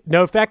Mike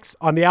NoFX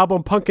on the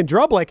album Punk in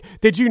Drublic.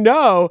 Did you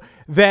know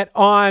that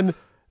on,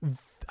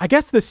 I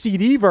guess, the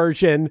CD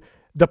version,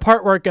 the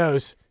part where it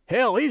goes,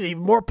 hell, he's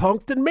even more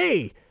punk than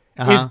me,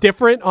 is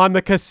different on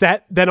the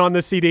cassette than on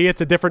the CD. It's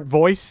a different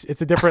voice.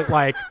 It's a different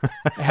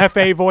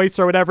Hefe voice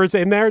or whatever's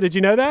in there. Did you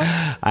know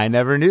that? I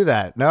never knew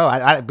that. No,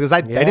 because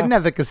I didn't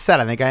have the cassette.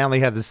 I think I only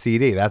had the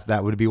CD.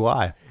 That would be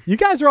why. You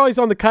guys are always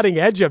on the cutting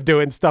edge of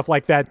doing stuff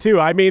like that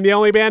too. I mean, the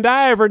only band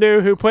I ever knew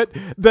who put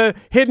the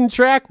hidden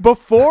track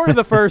before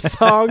the first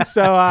song.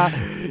 So,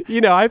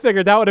 I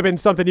figured that would have been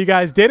something you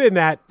guys did in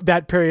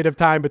that period of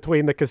time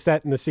between the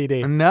cassette and the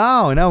CD.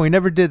 No, we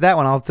never did that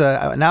one. I'll have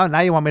to, now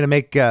you want me to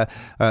make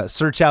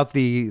search out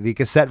the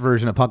cassette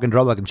version of Punk in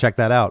Drublic and check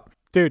that out.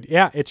 Dude,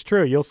 yeah, it's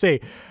true. You'll see.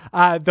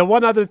 The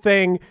one other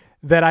thing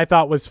that I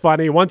thought was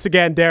funny, once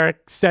again,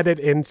 Derek said it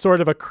in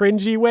sort of a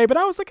cringy way, but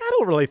I was like, I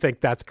don't really think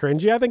that's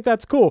cringy. I think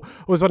that's cool,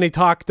 was when he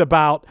talked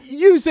about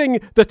using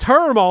the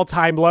term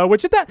all-time low,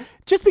 which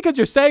just because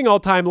you're saying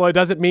all-time low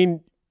doesn't mean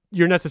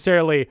you're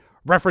necessarily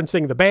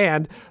referencing the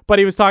band, but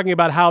he was talking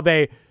about how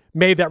they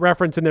made that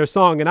reference in their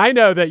song. And I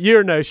know that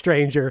you're no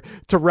stranger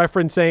to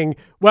referencing,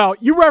 well,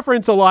 you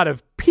reference a lot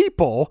of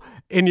people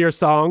in your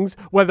songs,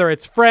 whether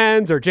it's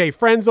Friends or Jay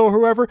Frenzel or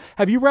whoever.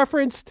 Have you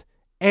referenced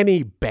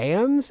any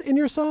bands in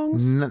your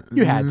songs?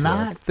 You had to.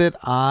 Not that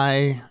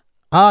I...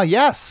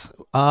 yes.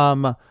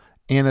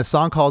 In a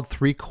song called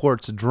 3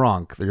 Quarts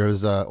Drunk, there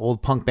was an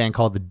old punk band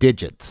called The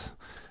Digits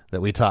that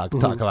we talk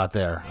about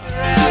there.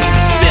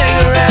 Spinning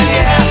around,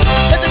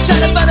 yeah, as I try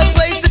to find a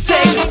place to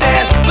take a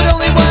stand, but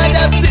only wind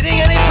up sitting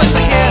any place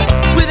I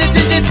can, with a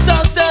Digits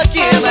song stuck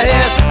in my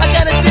head. I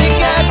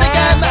think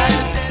I might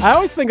have said. I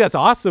always think that's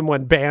awesome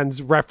when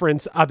bands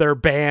reference other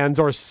bands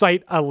or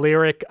cite a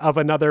lyric of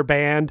another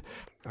band.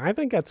 I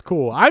think that's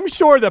cool. I'm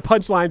sure that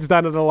Punchline's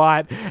done it a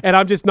lot, and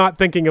I'm just not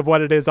thinking of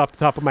what it is off the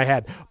top of my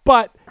head.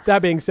 But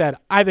that being said,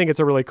 I think it's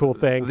a really cool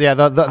thing. Yeah,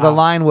 the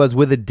line was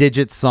with a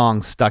Digits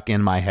song stuck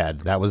in my head.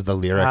 That was the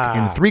lyric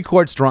in 3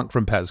 Quarts Drunk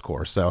from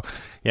Pezcore. So,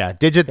 yeah,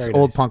 Digits,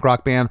 old punk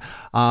rock band.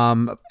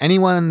 Any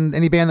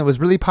band that was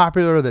really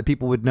popular that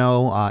people would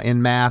know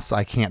en masse,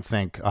 I can't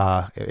think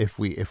if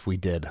we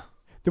did.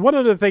 The one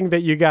other thing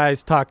that you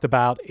guys talked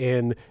about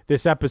in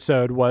this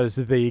episode was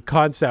the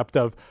concept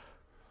of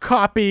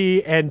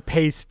copy and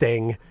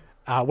pasting,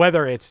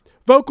 whether it's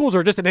vocals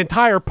or just an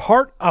entire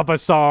part of a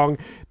song.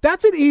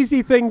 That's an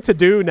easy thing to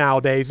do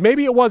nowadays.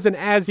 Maybe it wasn't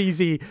as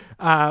easy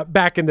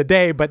back in the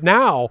day, but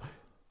now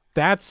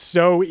that's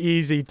so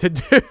easy to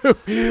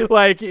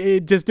do.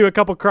 Just do a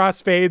couple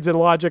crossfades in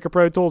Logic or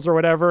Pro Tools or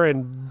whatever,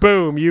 and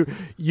boom,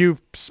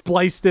 you've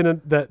spliced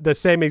in the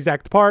same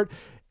exact part.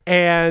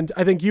 And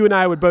I think you and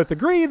I would both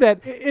agree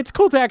that it's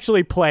cool to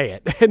actually play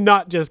it and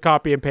not just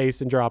copy and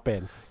paste and drop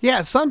in.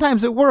 Yeah,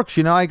 sometimes it works.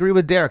 I agree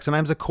with Derek.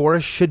 Sometimes a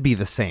chorus should be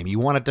the same. You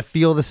want it to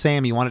feel the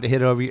same. You want it to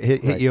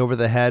hit you over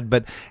the head.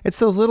 But it's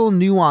those little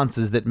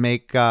nuances that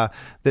make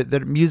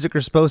that music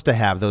are supposed to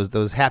have,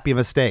 those happy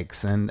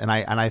mistakes. And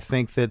I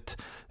think that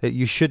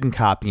you shouldn't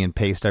copy and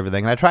paste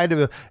everything. And I tried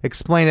to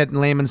explain it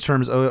in layman's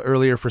terms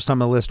earlier for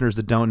some of the listeners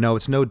that don't know.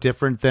 It's no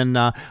different than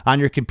on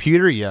your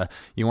computer. You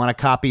want to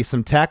copy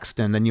some text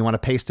and then you want to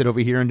paste it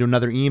over here into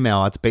another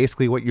email. That's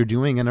basically what you're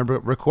doing in a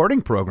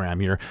recording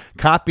program. You're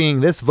copying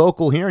this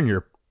vocal here and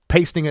you're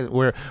pasting it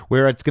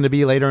where it's going to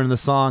be later in the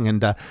song.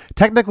 And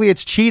technically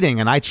it's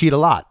cheating, and I cheat a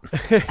lot.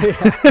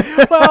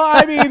 Well,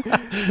 I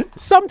mean,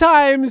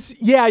 sometimes,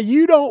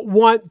 you don't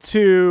want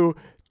to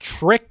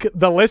trick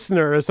the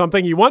listener or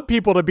something. You want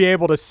people to be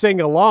able to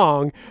sing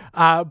along,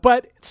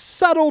 but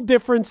subtle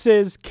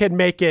differences can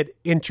make it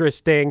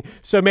interesting.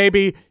 So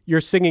maybe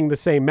you're singing the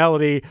same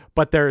melody,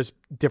 but there's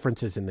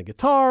differences in the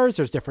guitars,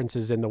 there's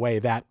differences in the way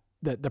that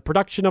the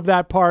production of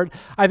that part.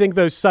 I think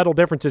those subtle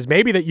differences,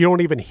 maybe that you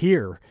don't even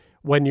hear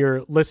when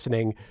you're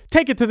listening,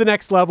 take it to the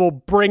next level,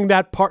 bring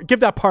that part,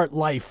 give that part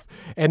life,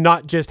 and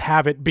not just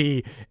have it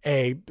be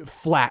a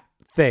flat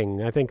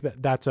thing. I think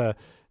that's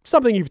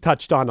something you've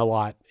touched on a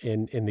lot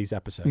in these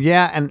episodes.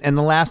 Yeah, and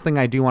the last thing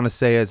I do want to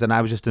say is, and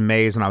I was just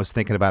amazed when I was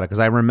thinking about it, because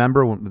I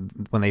remember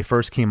when they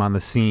first came on the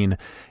scene,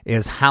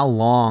 is how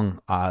long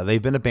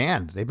they've been a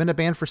band. They've been a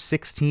band for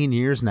 16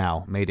 years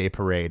now, Mayday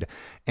Parade.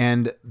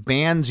 And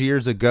bands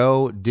years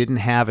ago didn't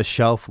have a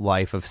shelf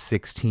life of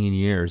 16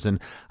 years. And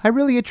I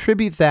really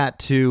attribute that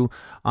to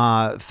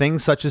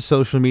things such as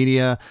social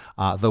media,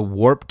 the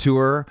Warped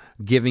Tour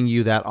giving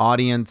you that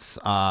audience,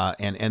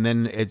 and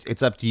then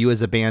it's up to you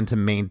as a band to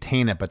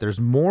maintain it. But there's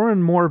more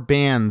and more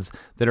bands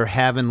that are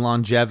having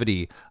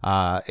longevity,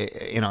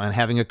 and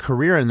having a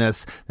career in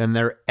this than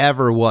there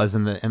ever was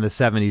in the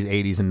 70s,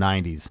 80s, and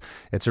 90s.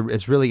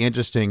 It's really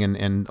interesting,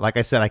 and like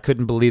I said, I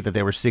couldn't believe that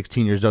they were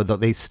 16 years old. Though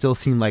they still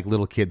seem like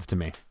little kids to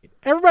me.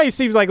 Everybody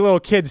seems like little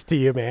kids to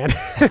you, man.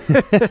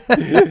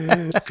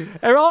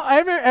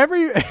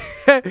 every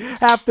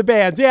half the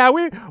bands. Yeah,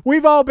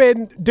 we've all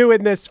been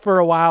doing this for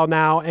a while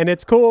now, and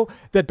it's cool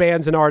that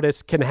bands and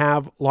artists can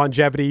have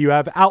longevity. You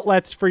have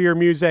outlets for your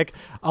music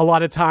a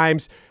lot of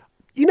times.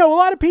 A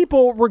lot of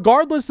people,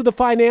 regardless of the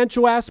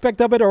financial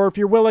aspect of it, or if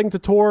you're willing to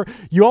tour,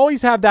 you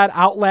always have that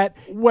outlet,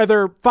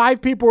 whether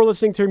 5 people are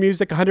listening to your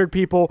music, 100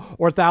 people,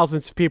 or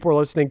thousands of people are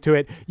listening to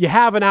it. You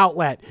have an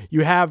outlet.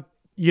 You have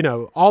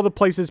all the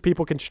places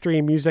people can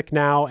stream music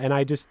now. And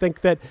I just think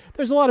that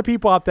there's a lot of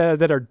people out there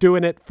that are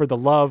doing it for the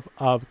love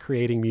of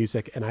creating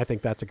music. And I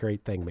think that's a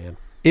great thing, man.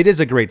 It is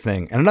a great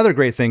thing. And another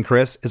great thing,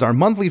 Chris, is our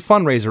monthly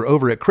fundraiser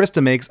over at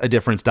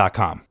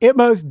KristaMakesADifference.com. It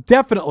most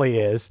definitely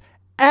is,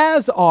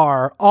 as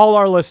are all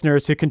our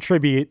listeners who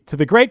contribute to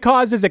the great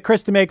causes at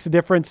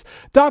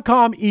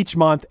KristaMakesADifference.com each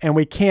month. And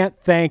we can't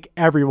thank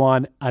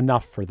everyone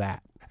enough for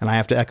that. And I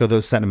have to echo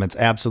those sentiments,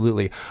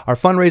 absolutely. Our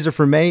fundraiser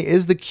for May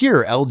is the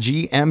Cure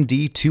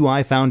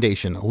LGMD2I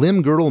Foundation.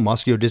 Limb-girdle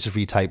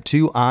muscular-dystrophy type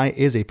 2I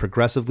is a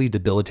progressively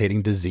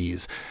debilitating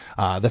disease.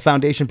 The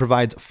foundation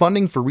provides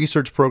funding for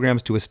research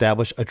programs to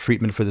establish a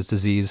treatment for this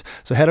disease.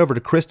 So head over to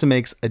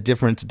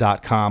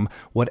KristaMakesADifference.com.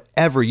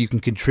 Whatever you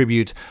can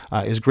contribute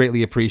is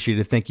greatly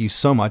appreciated. Thank you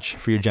so much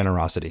for your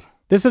generosity.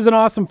 This is an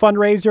awesome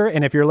fundraiser,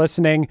 and if you're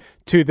listening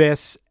to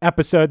this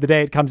episode the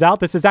day it comes out,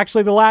 this is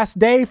actually the last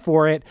day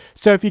for it.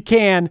 So if you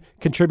can,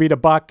 contribute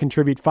 $1,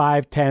 contribute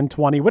 5, 10,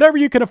 20, whatever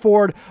you can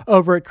afford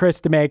over at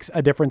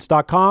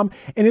KristaMakesADifference.com,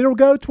 and it'll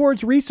go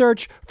towards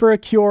research for a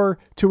cure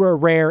to a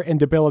rare and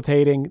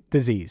debilitating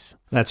disease.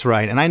 That's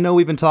right. And I know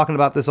we've been talking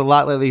about this a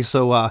lot lately,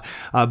 so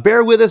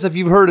bear with us if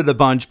you've heard it a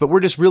bunch, but we're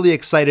just really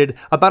excited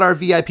about our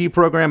VIP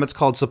program. It's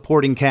called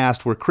Supporting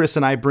Cast, where Chris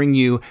and I bring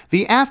you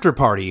the after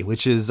party,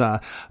 which is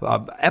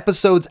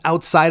episodes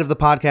outside of the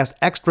podcast,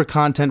 extra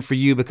content for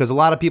you, because a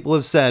lot of people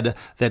have said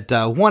that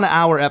 1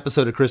 hour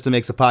episode of Krista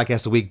Makes a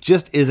Podcast a week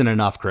just isn't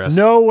enough, Chris.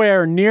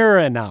 Nowhere near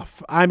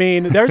enough. I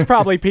mean, there's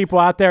probably people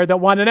out there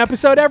that want an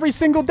episode every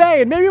single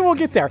day, and maybe we'll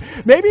get there.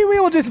 Maybe we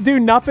will just do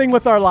nothing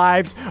with our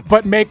lives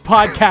but make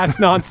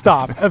podcasts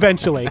nonstop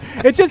eventually.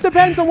 It just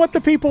depends on what the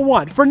people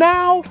want. For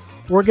now,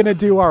 we're going to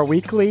do our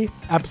weekly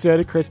episode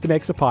of Krista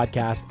Makes a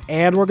Podcast,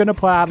 and we're going to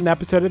put out an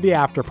episode of the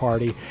After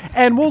Party,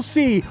 and we'll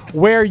see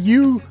where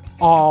you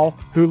all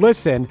who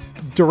listen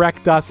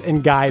direct us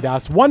and guide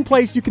us. One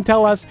place you can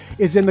tell us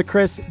is in the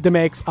Krista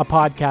Makes a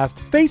Podcast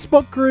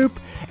Facebook group.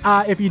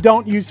 If you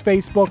don't use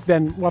Facebook,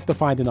 then we'll have to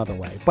find another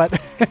way. But,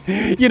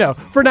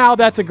 for now,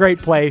 that's a great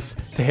place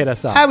to hit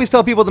us up. I always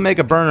tell people to make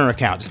a burner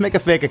account. Just make a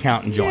fake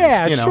account and join.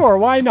 Yeah, sure.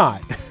 Why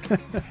not?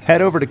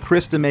 Head over to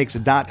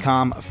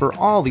KristaMakes.com for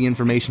all the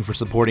information for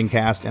Supporting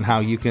Cast and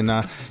how you can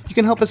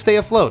help us stay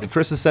afloat. And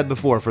Chris has said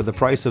before, for the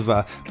price of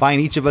buying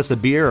each of us a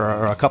beer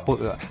or a couple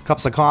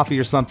cups of coffee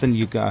or something,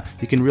 you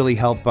can really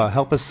help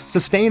us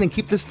sustain and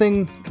keep this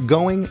thing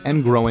going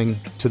and growing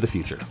to the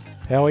future.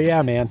 Hell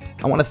yeah, man.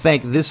 I want to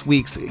thank this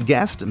week's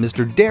guest,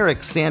 Mr.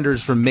 Derek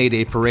Sanders from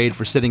Mayday Parade,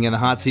 for sitting in the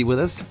hot seat with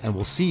us, and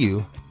we'll see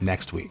you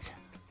next week.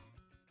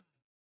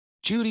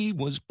 Judy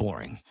was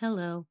boring.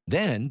 Hello.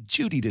 Then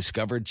Judy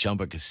discovered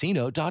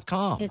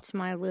ChumbaCasino.com. It's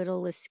my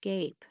little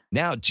escape.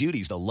 Now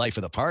Judy's the life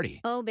of the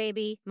party. Oh,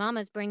 baby,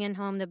 mama's bringing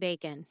home the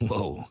bacon.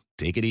 Whoa,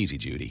 take it easy,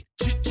 Judy.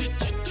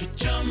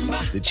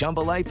 The Chumba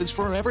life is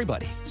for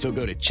everybody. So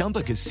go to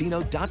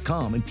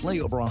ChumbaCasino.com and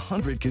play over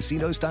 100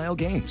 casino-style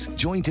games.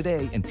 Join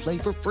today and play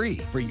for free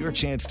for your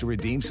chance to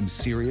redeem some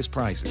serious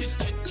prizes.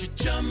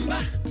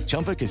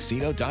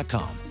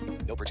 ChumbaCasino.com.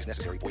 No purchase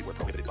necessary. Void where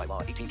prohibited by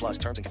law. 18+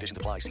 terms and conditions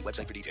apply. See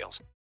website for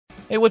details.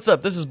 Hey, what's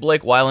up? This is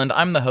Blake Weiland.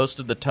 I'm the host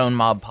of the Tone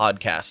Mob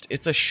Podcast.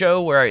 It's a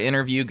show where I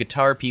interview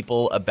guitar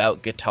people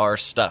about guitar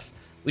stuff.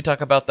 We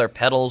talk about their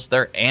pedals,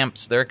 their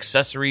amps, their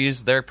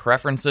accessories, their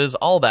preferences,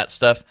 all that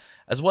stuff,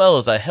 as well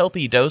as a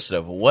healthy dose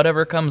of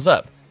whatever comes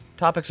up.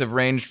 Topics have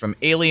ranged from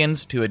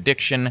aliens to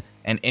addiction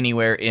and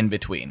anywhere in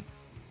between.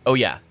 Oh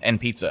yeah, and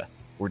pizza.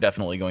 We're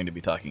definitely going to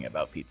be talking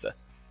about pizza.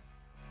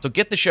 So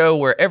get the show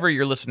wherever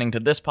you're listening to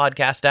this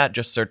podcast at.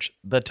 Just search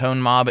The Tone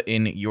Mob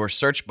in your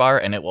search bar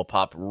and it will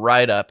pop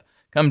right up.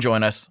 Come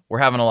join us. We're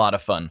having a lot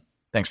of fun.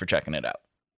 Thanks for checking it out.